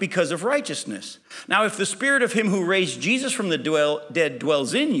life because of righteousness. Now, if the Spirit of him who raised Jesus from the dead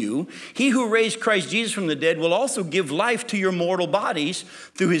dwells in you, he who raised Christ Jesus from the dead will also give life to your mortal bodies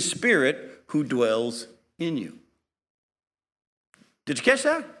through his Spirit who dwells in you. Did you catch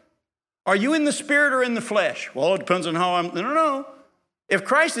that? Are you in the Spirit or in the flesh? Well, it depends on how I'm... No. If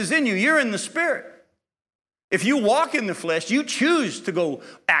Christ is in you, you're in the Spirit. If you walk in the flesh, you choose to go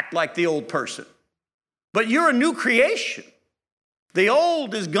act like the old person. But you're a new creation. The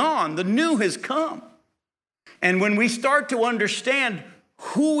old is gone. The new has come. And when we start to understand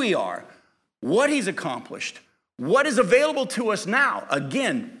who we are, what he's accomplished, what is available to us now,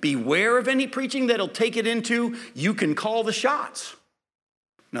 again, beware of any preaching that'll take it into you can call the shots.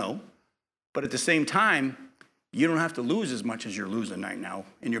 No. But at the same time, you don't have to lose as much as you're losing right now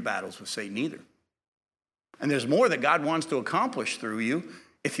in your battles with Satan either. And there's more that God wants to accomplish through you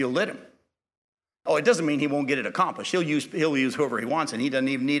if you'll let him. Oh, it doesn't mean he won't get it accomplished. He'll use whoever he wants, and he doesn't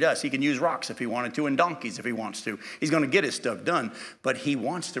even need us. He can use rocks if he wanted to and donkeys if he wants to. He's going to get his stuff done. But he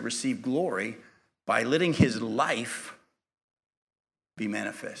wants to receive glory by letting his life be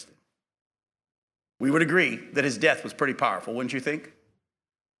manifested. We would agree that his death was pretty powerful, wouldn't you think?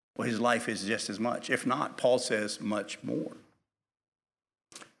 Well, his life is just as much. If not, Paul says much more.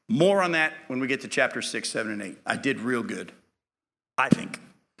 More on that when we get to chapter 6, 7, and 8. I did real good, I think.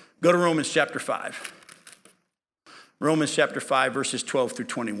 Go to Romans chapter 5. Romans chapter 5, verses 12 through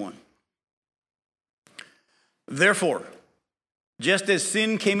 21. Therefore, just as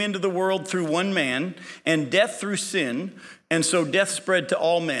sin came into the world through one man, and death through sin, and so death spread to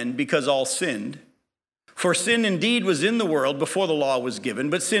all men because all sinned. For sin indeed was in the world before the law was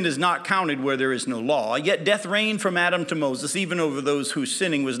given, but sin is not counted where there is no law. Yet death reigned from Adam to Moses, even over those whose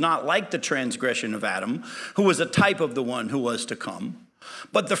sinning was not like the transgression of Adam, who was a type of the one who was to come.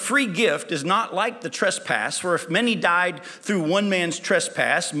 But the free gift is not like the trespass, for if many died through one man's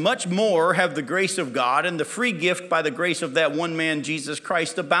trespass, much more have the grace of God and the free gift by the grace of that one man, Jesus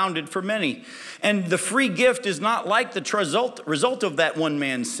Christ, abounded for many. And the free gift is not like the result of that one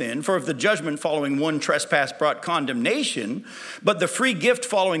man's sin, for if the judgment following one trespass brought condemnation, but the free gift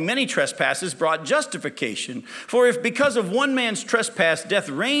following many trespasses brought justification. For if because of one man's trespass death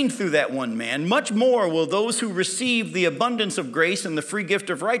reigned through that one man, much more will those who receive the abundance of grace and the free free gift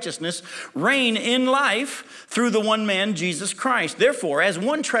of righteousness reign in life through the one man, Jesus Christ. Therefore, as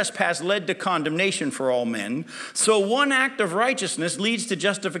one trespass led to condemnation for all men, so one act of righteousness leads to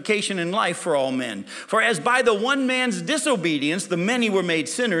justification in life for all men. For as by the one man's disobedience the many were made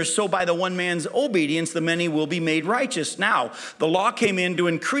sinners, so by the one man's obedience the many will be made righteous. Now, the law came in to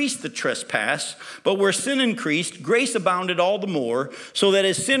increase the trespass, but where sin increased, grace abounded all the more, so that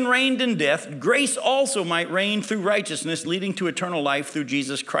as sin reigned in death, grace also might reign through righteousness, leading to eternal life through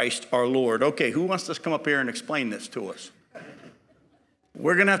Jesus Christ our Lord. Okay, who wants to come up here and explain this to us?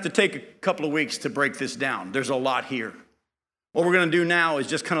 We're going to have to take a couple of weeks to break this down. There's a lot here. What we're going to do now is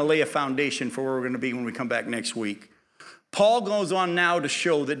just kind of lay a foundation for where we're going to be when we come back next week. Paul goes on now to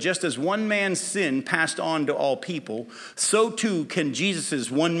show that just as one man's sin passed on to all people, so too can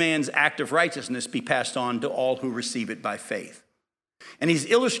Jesus' one man's act of righteousness be passed on to all who receive it by faith. And he's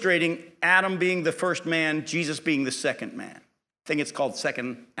illustrating Adam being the first man, Jesus being the second man. I think it's called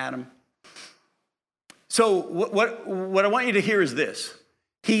second Adam. So what I want you to hear is this.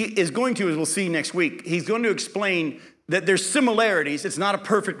 He is going to, as we'll see next week, he's going to explain that there's similarities. It's not a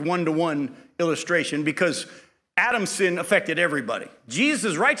perfect one-to-one illustration because Adam's sin affected everybody.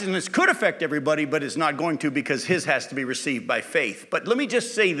 Jesus' righteousness could affect everybody, but it's not going to because his has to be received by faith. But let me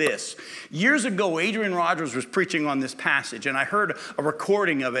just say this. Years ago, Adrian Rogers was preaching on this passage, and I heard a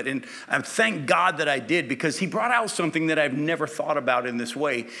recording of it, and I thank God that I did because he brought out something that I've never thought about in this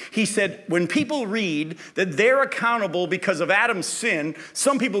way. He said, when people read that they're accountable because of Adam's sin,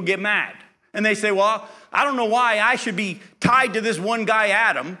 some people get mad. And they say, well, I don't know why I should be tied to this one guy,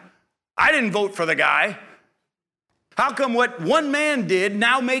 Adam. I didn't vote for the guy. How come what one man did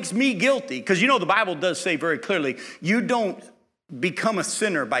now makes me guilty? Because you know the Bible does say very clearly, you don't become a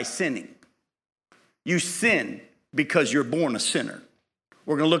sinner by sinning. You sin because you're born a sinner.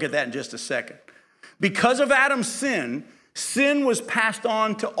 We're going to look at that in just a second. Because of Adam's sin, sin was passed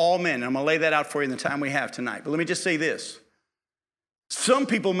on to all men. I'm going to lay that out for you in the time we have tonight. But let me just say this. Some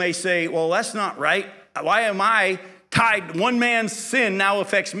people may say, well, that's not right. Why am I tied? One man's sin now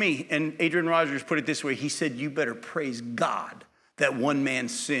affects me. And Adrian Rogers put it this way. He said, you better praise God that one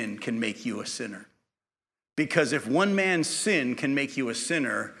man's sin can make you a sinner. Because if one man's sin can make you a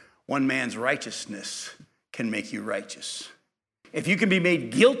sinner, one man's righteousness can make you righteous. If you can be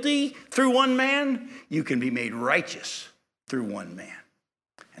made guilty through one man, you can be made righteous through one man.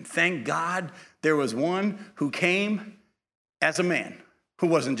 And thank God there was one who came as a man, who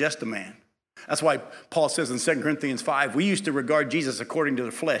wasn't just a man. That's why Paul says in 2 Corinthians 5, we used to regard Jesus according to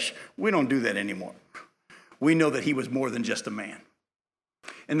the flesh. We don't do that anymore. We know that he was more than just a man.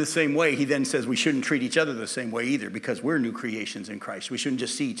 In the same way, he then says we shouldn't treat each other the same way either because we're new creations in Christ. We shouldn't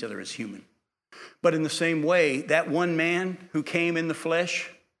just see each other as human. But in the same way, that one man who came in the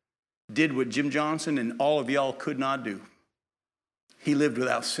flesh did what Jim Johnson and all of y'all could not do. He lived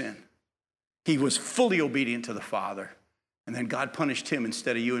without sin. He was fully obedient to the Father. And then God punished him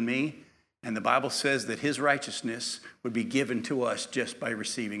instead of you and me. And the Bible says that his righteousness would be given to us just by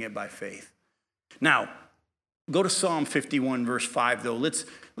receiving it by faith. Now, go to Psalm 51, verse 5, though.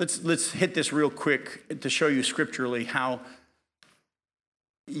 Let's hit this real quick to show you scripturally how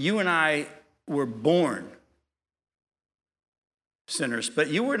you and I were born sinners, but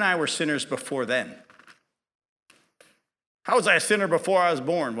you and I were sinners before then. How was I a sinner before I was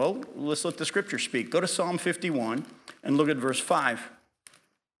born? Well, let's let the scripture speak. Go to Psalm 51 and look at verse 5.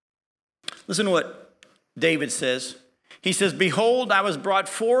 Listen to what David says. He says, behold, I was brought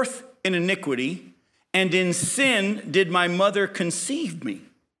forth in iniquity, and in sin did my mother conceive me.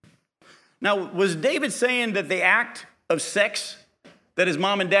 Now, was David saying that the act of sex that his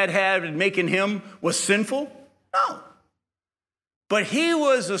mom and dad had in making him was sinful? No. But he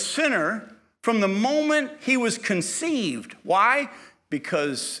was a sinner from the moment he was conceived. Why?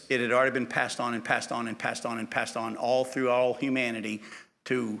 Because it had already been passed on and passed on and passed on and passed on all through all humanity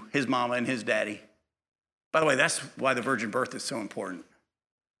to his mama and his daddy. By the way, that's why the virgin birth is so important.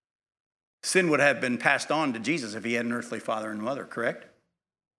 Sin would have been passed on to Jesus if he had an earthly father and mother, correct?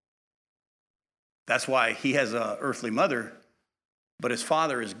 That's why he has an earthly mother, but his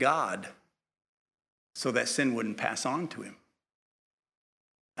father is God, so that sin wouldn't pass on to him.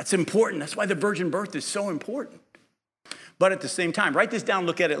 That's important. That's why the virgin birth is so important. But at the same time, write this down,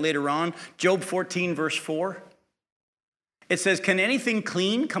 look at it later on. Job 14, verse 4. It says, can anything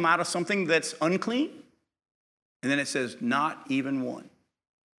clean come out of something that's unclean? And then it says, not even one.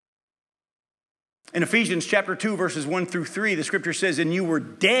 In Ephesians chapter 2, verses 1 through 3, the scripture says, and you were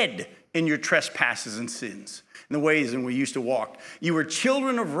dead in your trespasses and sins, in the ways in which we used to walk. You were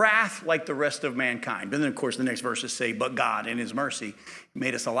children of wrath like the rest of mankind. And then, of course, the next verses say, but God in his mercy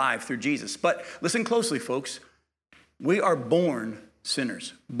made us alive through Jesus. But listen closely, folks. We are born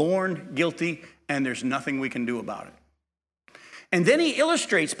sinners, born guilty, and there's nothing we can do about it. And then he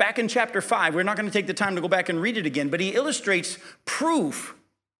illustrates back in chapter 5, we're not going to take the time to go back and read it again, but he illustrates proof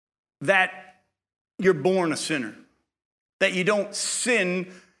that you're born a sinner, that you don't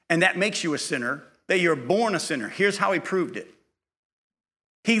sin and that makes you a sinner, that you're born a sinner. Here's how he proved it.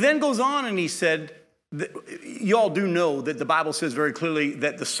 He then goes on and he said, you all do know that the Bible says very clearly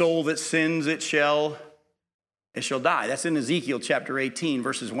that the soul that sins, it shall die. That's in Ezekiel chapter 18,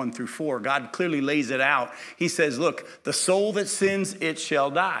 verses 1 through 4. God clearly lays it out. He says, look, the soul that sins, it shall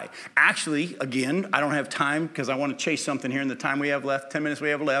die. Actually, again, I don't have time because I want to chase something here in the time we have left, 10 minutes we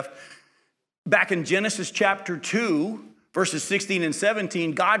have left. Back in Genesis chapter 2, verses 16 and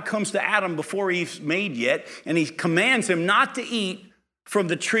 17, God comes to Adam before he's made yet, and he commands him not to eat from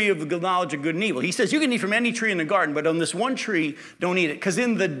the tree of the knowledge of good and evil. He says, you can eat from any tree in the garden, but on this one tree, don't eat it. Because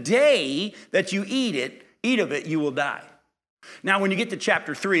in the day that you eat of it, you will die. Now, when you get to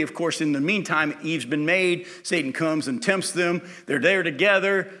chapter 3, of course, in the meantime, Eve's been made. Satan comes and tempts them. They're there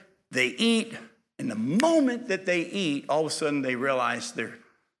together. They eat. And the moment that they eat, all of a sudden they realize their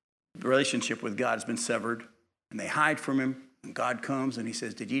relationship with God has been severed. And they hide from him. And God comes and he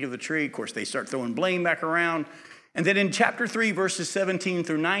says, did you eat of the tree? Of course, they start throwing blame back around. And then in chapter 3, verses 17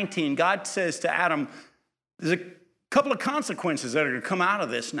 through 19, God says to Adam, there's a couple of consequences that are going to come out of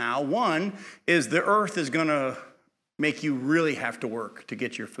this now. One is the earth is going to make you really have to work to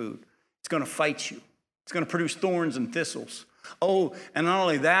get your food. It's going to fight you. It's going to produce thorns and thistles. Oh, and not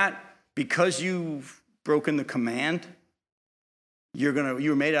only that, because you've broken the command,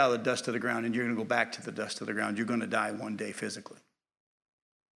 you're made out of the dust of the ground, and you're going to go back to the dust of the ground. You're going to die one day physically.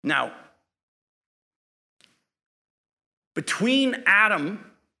 Now, between Adam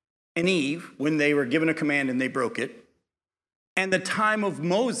and Eve, when they were given a command and they broke it, and the time of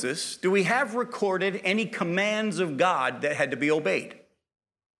Moses, do we have recorded any commands of God that had to be obeyed?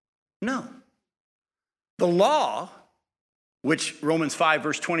 No. The law, which Romans 5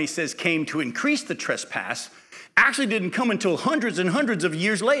 verse 20 says came to increase the trespass, actually didn't come until hundreds and hundreds of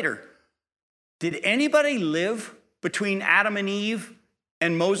years later. Did anybody live between Adam and Eve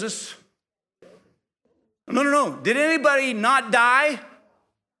and Moses? No. Did anybody not die?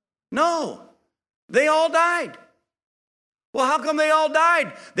 No. They all died. Well, how come they all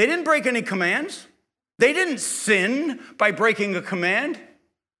died? They didn't break any commands. They didn't sin by breaking a command.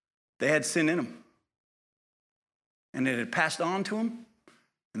 They had sin in them. And it had passed on to them.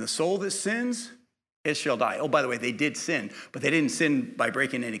 And the soul that sins, it shall die. Oh, by the way, they did sin, but they didn't sin by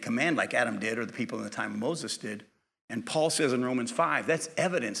breaking any command like Adam did or the people in the time of Moses did. And Paul says in Romans 5, that's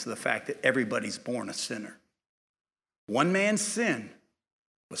evidence of the fact that everybody's born a sinner. One man's sin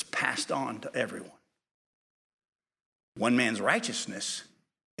was passed on to everyone. One man's righteousness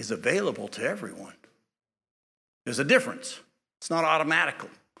is available to everyone. There's a difference. It's not automatically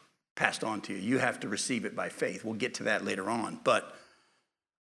passed on to you. You have to receive it by faith. We'll get to that later on. But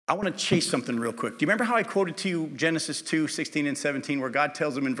I want to chase something real quick. Do you remember how I quoted to you Genesis 2, 16 and 17, where God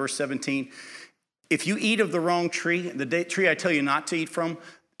tells them in verse 17, if you eat of the wrong tree, the tree I tell you not to eat from,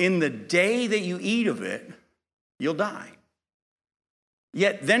 in the day that you eat of it, you'll die.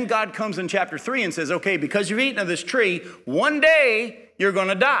 Yet then God comes in chapter 3 and says, okay, because you've eaten of this tree, one day you're going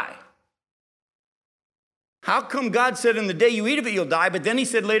to die. How come God said in the day you eat of it, you'll die, but then he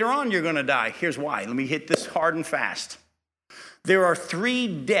said later on you're going to die? Here's why. Let me hit this hard and fast. There are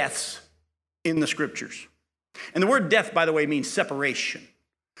 3 deaths in the scriptures. And the word death, by the way, means separation.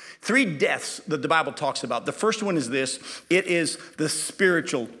 3 deaths that the Bible talks about. The first one is this. It is the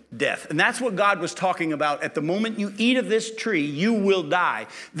spiritual death. And that's what God was talking about. At the moment you eat of this tree, you will die.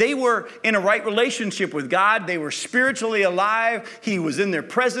 They were in a right relationship with God. They were spiritually alive. He was in their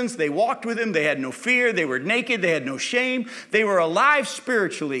presence. They walked with him. They had no fear. They were naked. They had no shame. They were alive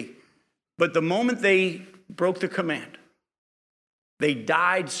spiritually. But the moment they broke the command, they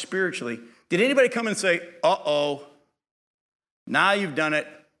died spiritually. Did anybody come and say, uh-oh, now you've done it?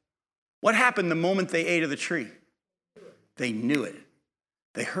 What happened the moment they ate of the tree? They knew it.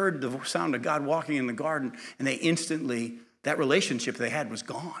 They heard the sound of God walking in the garden, and they instantly, that relationship they had was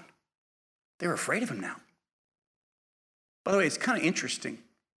gone. They were afraid of him now. By the way, it's kind of interesting.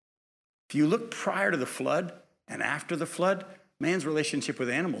 If you look prior to the flood and after the flood, man's relationship with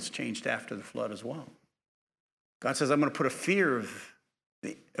animals changed after the flood as well. God says, I'm going to put a fear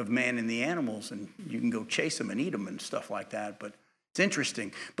of man in the animals, and you can go chase them and eat them and stuff like that. But it's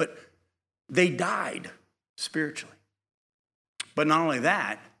interesting. But they died spiritually. But not only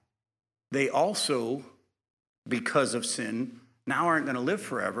that, they also, because of sin, now aren't going to live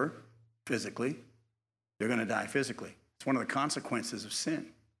forever physically. They're going to die physically. It's one of the consequences of sin.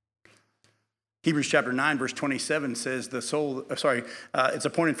 Hebrews chapter 9, verse 27 says it's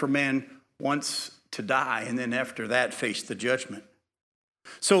appointed for man once to die, and then after that face the judgment.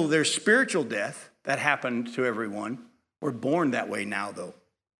 So there's spiritual death that happened to everyone. We're born that way now, though.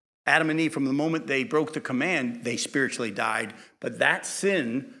 Adam and Eve, from the moment they broke the command, they spiritually died. But that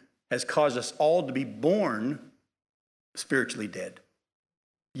sin has caused us all to be born spiritually dead.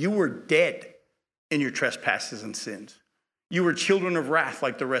 You were dead in your trespasses and sins. You were children of wrath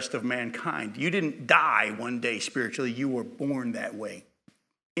like the rest of mankind. You didn't die one day spiritually. You were born that way.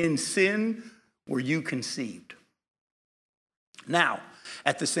 In sin were you conceived. Now,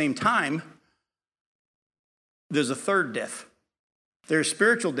 at the same time, there's a third death. There's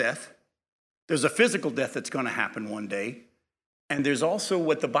spiritual death. There's a physical death that's going to happen one day. And there's also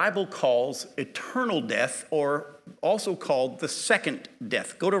what the Bible calls eternal death, or also called the second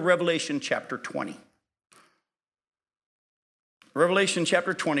death. Go to Revelation chapter 20. Revelation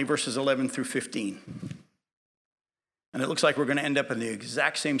chapter 20, verses 11 through 15. And it looks like we're going to end up in the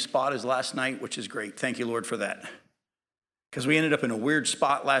exact same spot as last night, which is great. Thank you, Lord, for that. Because we ended up in a weird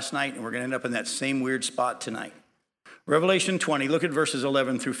spot last night, and we're going to end up in that same weird spot tonight. Revelation 20, look at verses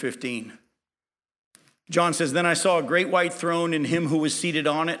 11 through 15. John says, "Then I saw a great white throne and him who was seated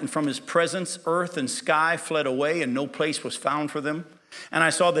on it, and from his presence earth and sky fled away, and no place was found for them. And I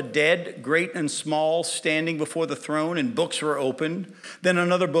saw the dead, great and small, standing before the throne, and books were opened. Then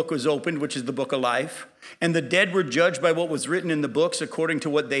another book was opened, which is the book of life. And the dead were judged by what was written in the books according to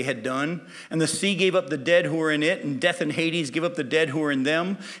what they had done. And the sea gave up the dead who were in it, and death and Hades gave up the dead who were in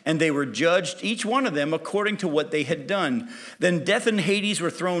them. And they were judged, each one of them, according to what they had done. Then death and Hades were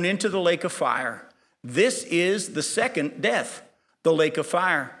thrown into the lake of fire. This is the second death, the lake of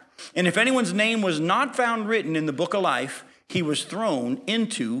fire. And if anyone's name was not found written in the book of life, he was thrown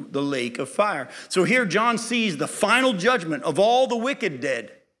into the lake of fire." So here John sees the final judgment of all the wicked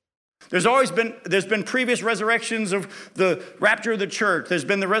dead. There's been previous resurrections of the rapture of the church. There's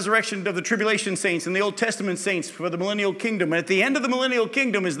been the resurrection of the tribulation saints and the Old Testament saints for the millennial kingdom. And at the end of the millennial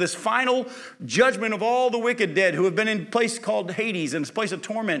kingdom is this final judgment of all the wicked dead who have been in a place called Hades, and this place of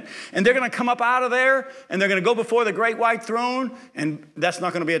torment. And they're going to come up out of there, and they're going to go before the great white throne. And that's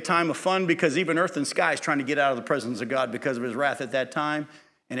not going to be a time of fun, because even earth and sky is trying to get out of the presence of God because of his wrath at that time.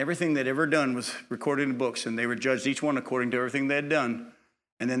 And everything they'd ever done was recorded in books, and they were judged each one according to everything they had done.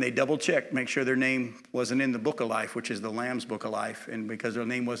 And then they double-checked, make sure their name wasn't in the book of life, which is the Lamb's book of life. And because their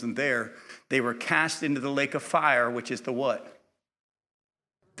name wasn't there, they were cast into the lake of fire, which is the what?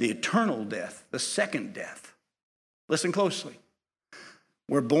 The eternal death, the second death. Listen closely.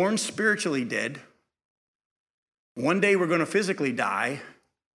 We're born spiritually dead. One day we're going to physically die.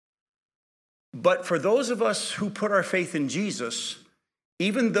 But for those of us who put our faith in Jesus,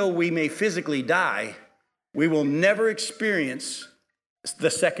 even though we may physically die, we will never experience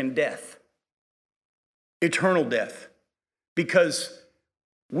the second death, eternal death, because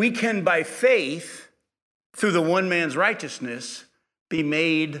we can, by faith, through the one man's righteousness, be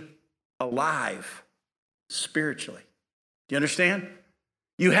made alive spiritually. Do you understand?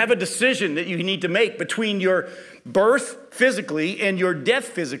 You have a decision that you need to make between your birth physically and your death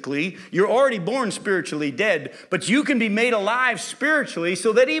physically. You're already born spiritually dead, but you can be made alive spiritually,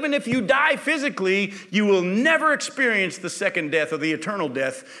 so that even if you die physically, you will never experience the second death or the eternal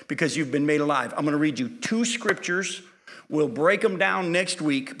death, because you've been made alive. I'm going to read you 2 scriptures. We'll break them down next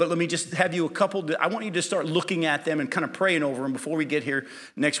week, but let me just have you a couple. I want you to start looking at them and kind of praying over them before we get here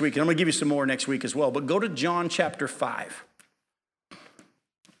next week. And I'm going to give you some more next week as well. But go to John chapter 5.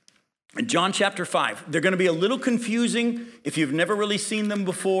 In John chapter 5, they're going to be a little confusing. If you've never really seen them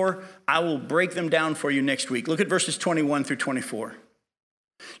before, I will break them down for you next week. Look at verses 21 through 24.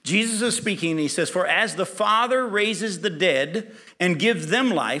 Jesus is speaking, and he says, "For as the Father raises the dead and gives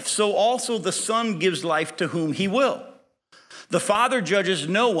them life, so also the Son gives life to whom he will. The Father judges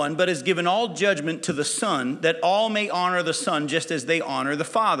no one, but has given all judgment to the Son, that all may honor the Son just as they honor the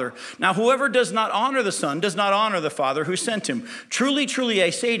Father. Now, whoever does not honor the Son does not honor the Father who sent him. Truly, truly,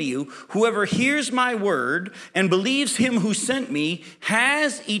 I say to you, whoever hears my word and believes him who sent me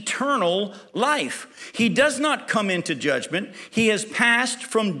has eternal life. He does not come into judgment. He has passed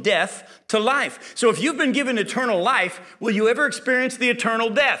from death to life." So if you've been given eternal life, will you ever experience the eternal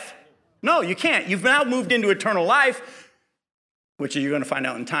death? No, you can't. You've now moved into eternal life, which you're going to find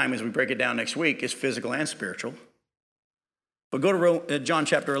out in time as we break it down next week, is physical and spiritual. But go to John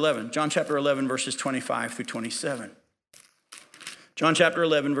chapter 11. John chapter 11, verses 25 through 27. John chapter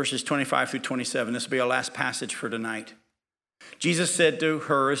 11, verses 25 through 27. This will be our last passage for tonight. Jesus said to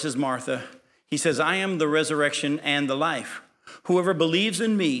her, this is Martha, he says, "I am the resurrection and the life. Whoever believes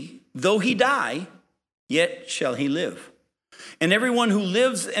in me, though he die, yet shall he live. And everyone who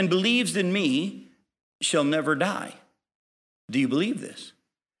lives and believes in me shall never die. Do you believe this?"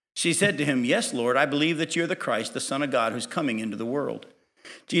 She said to him, "Yes, Lord, I believe that you're the Christ, the Son of God, who's coming into the world."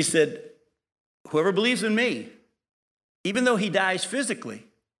 Jesus said, "Whoever believes in me, even though he dies physically,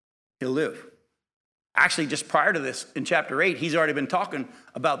 he'll live." Actually, just prior to this, in chapter 8, he's already been talking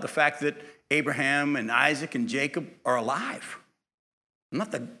about the fact that Abraham and Isaac and Jacob are alive.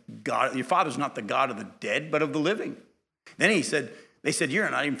 Not the God, your father's not the God of the dead, but of the living. Then they said, "You're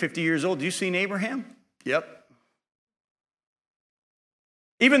not even 50 years old. Have you seen Abraham?" "Yep."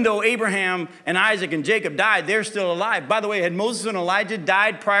 Even though Abraham and Isaac and Jacob died, they're still alive. By the way, had Moses and Elijah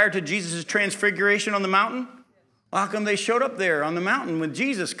died prior to Jesus' transfiguration on the mountain? Well, how come they showed up there on the mountain with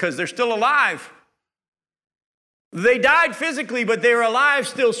Jesus? Because they're still alive. They died physically, but they were alive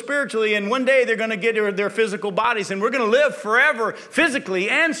still spiritually, and one day they're going to get their physical bodies, and we're going to live forever physically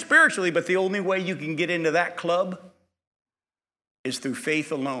and spiritually, but the only way you can get into that club is through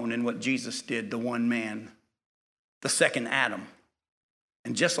faith alone in what Jesus did, the one man, the second Adam.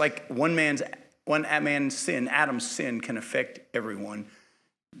 And just like one man's sin, Adam's sin can affect everyone,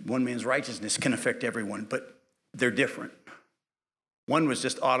 one man's righteousness can affect everyone, but they're different. One was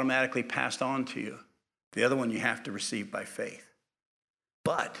just automatically passed on to you. The other one you have to receive by faith.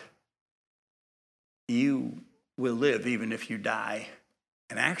 But you will live even if you die.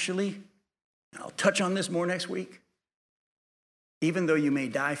 And actually, I'll touch on this more next week, even though you may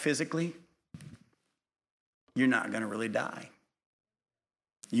die physically, you're not going to really die.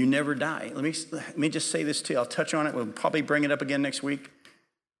 You never die. Let me just say this to you. I'll touch on it. We'll probably bring it up again next week.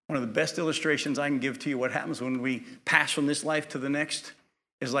 One of the best illustrations I can give to you what happens when we pass from this life to the next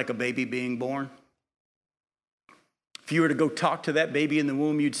is like a baby being born. If you were to go talk to that baby in the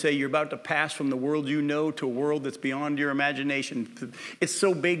womb, you'd say you're about to pass from the world you know to a world that's beyond your imagination. It's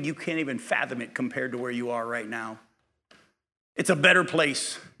so big you can't even fathom it compared to where you are right now. It's a better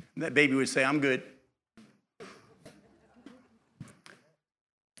place. That baby would say, "I'm good.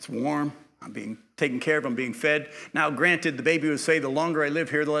 It's warm. I'm being taken care of. I'm being fed." Now, granted, the baby would say, "The longer I live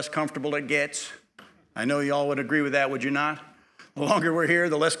here, the less comfortable it gets." I know you all would agree with that, would you not? The longer we're here,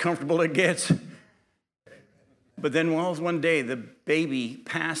 the less comfortable it gets. But then one day, the baby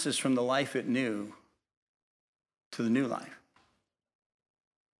passes from the life it knew to the new life.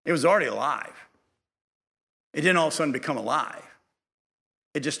 It was already alive. It didn't all of a sudden become alive.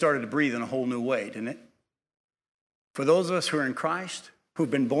 It just started to breathe in a whole new way, didn't it? For those of us who are in Christ,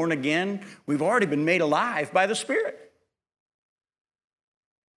 who've been born again, we've already been made alive by the Spirit.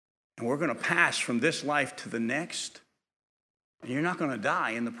 And we're going to pass from this life to the next. And you're not going to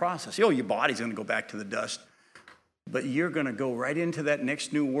die in the process. Your body's going to go back to the dust. But you're going to go right into that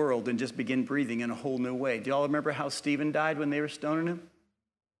next new world and just begin breathing in a whole new way. Do y'all remember how Stephen died when they were stoning him?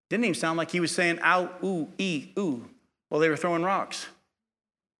 Didn't even sound like he was saying, "Ow, ooh, ee, ooh," while they were throwing rocks.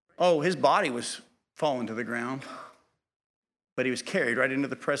 Oh, his body was falling to the ground. But he was carried right into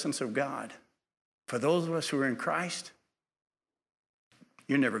the presence of God. For those of us who are in Christ,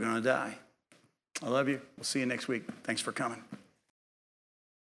 you're never going to die. I love you. We'll see you next week. Thanks for coming.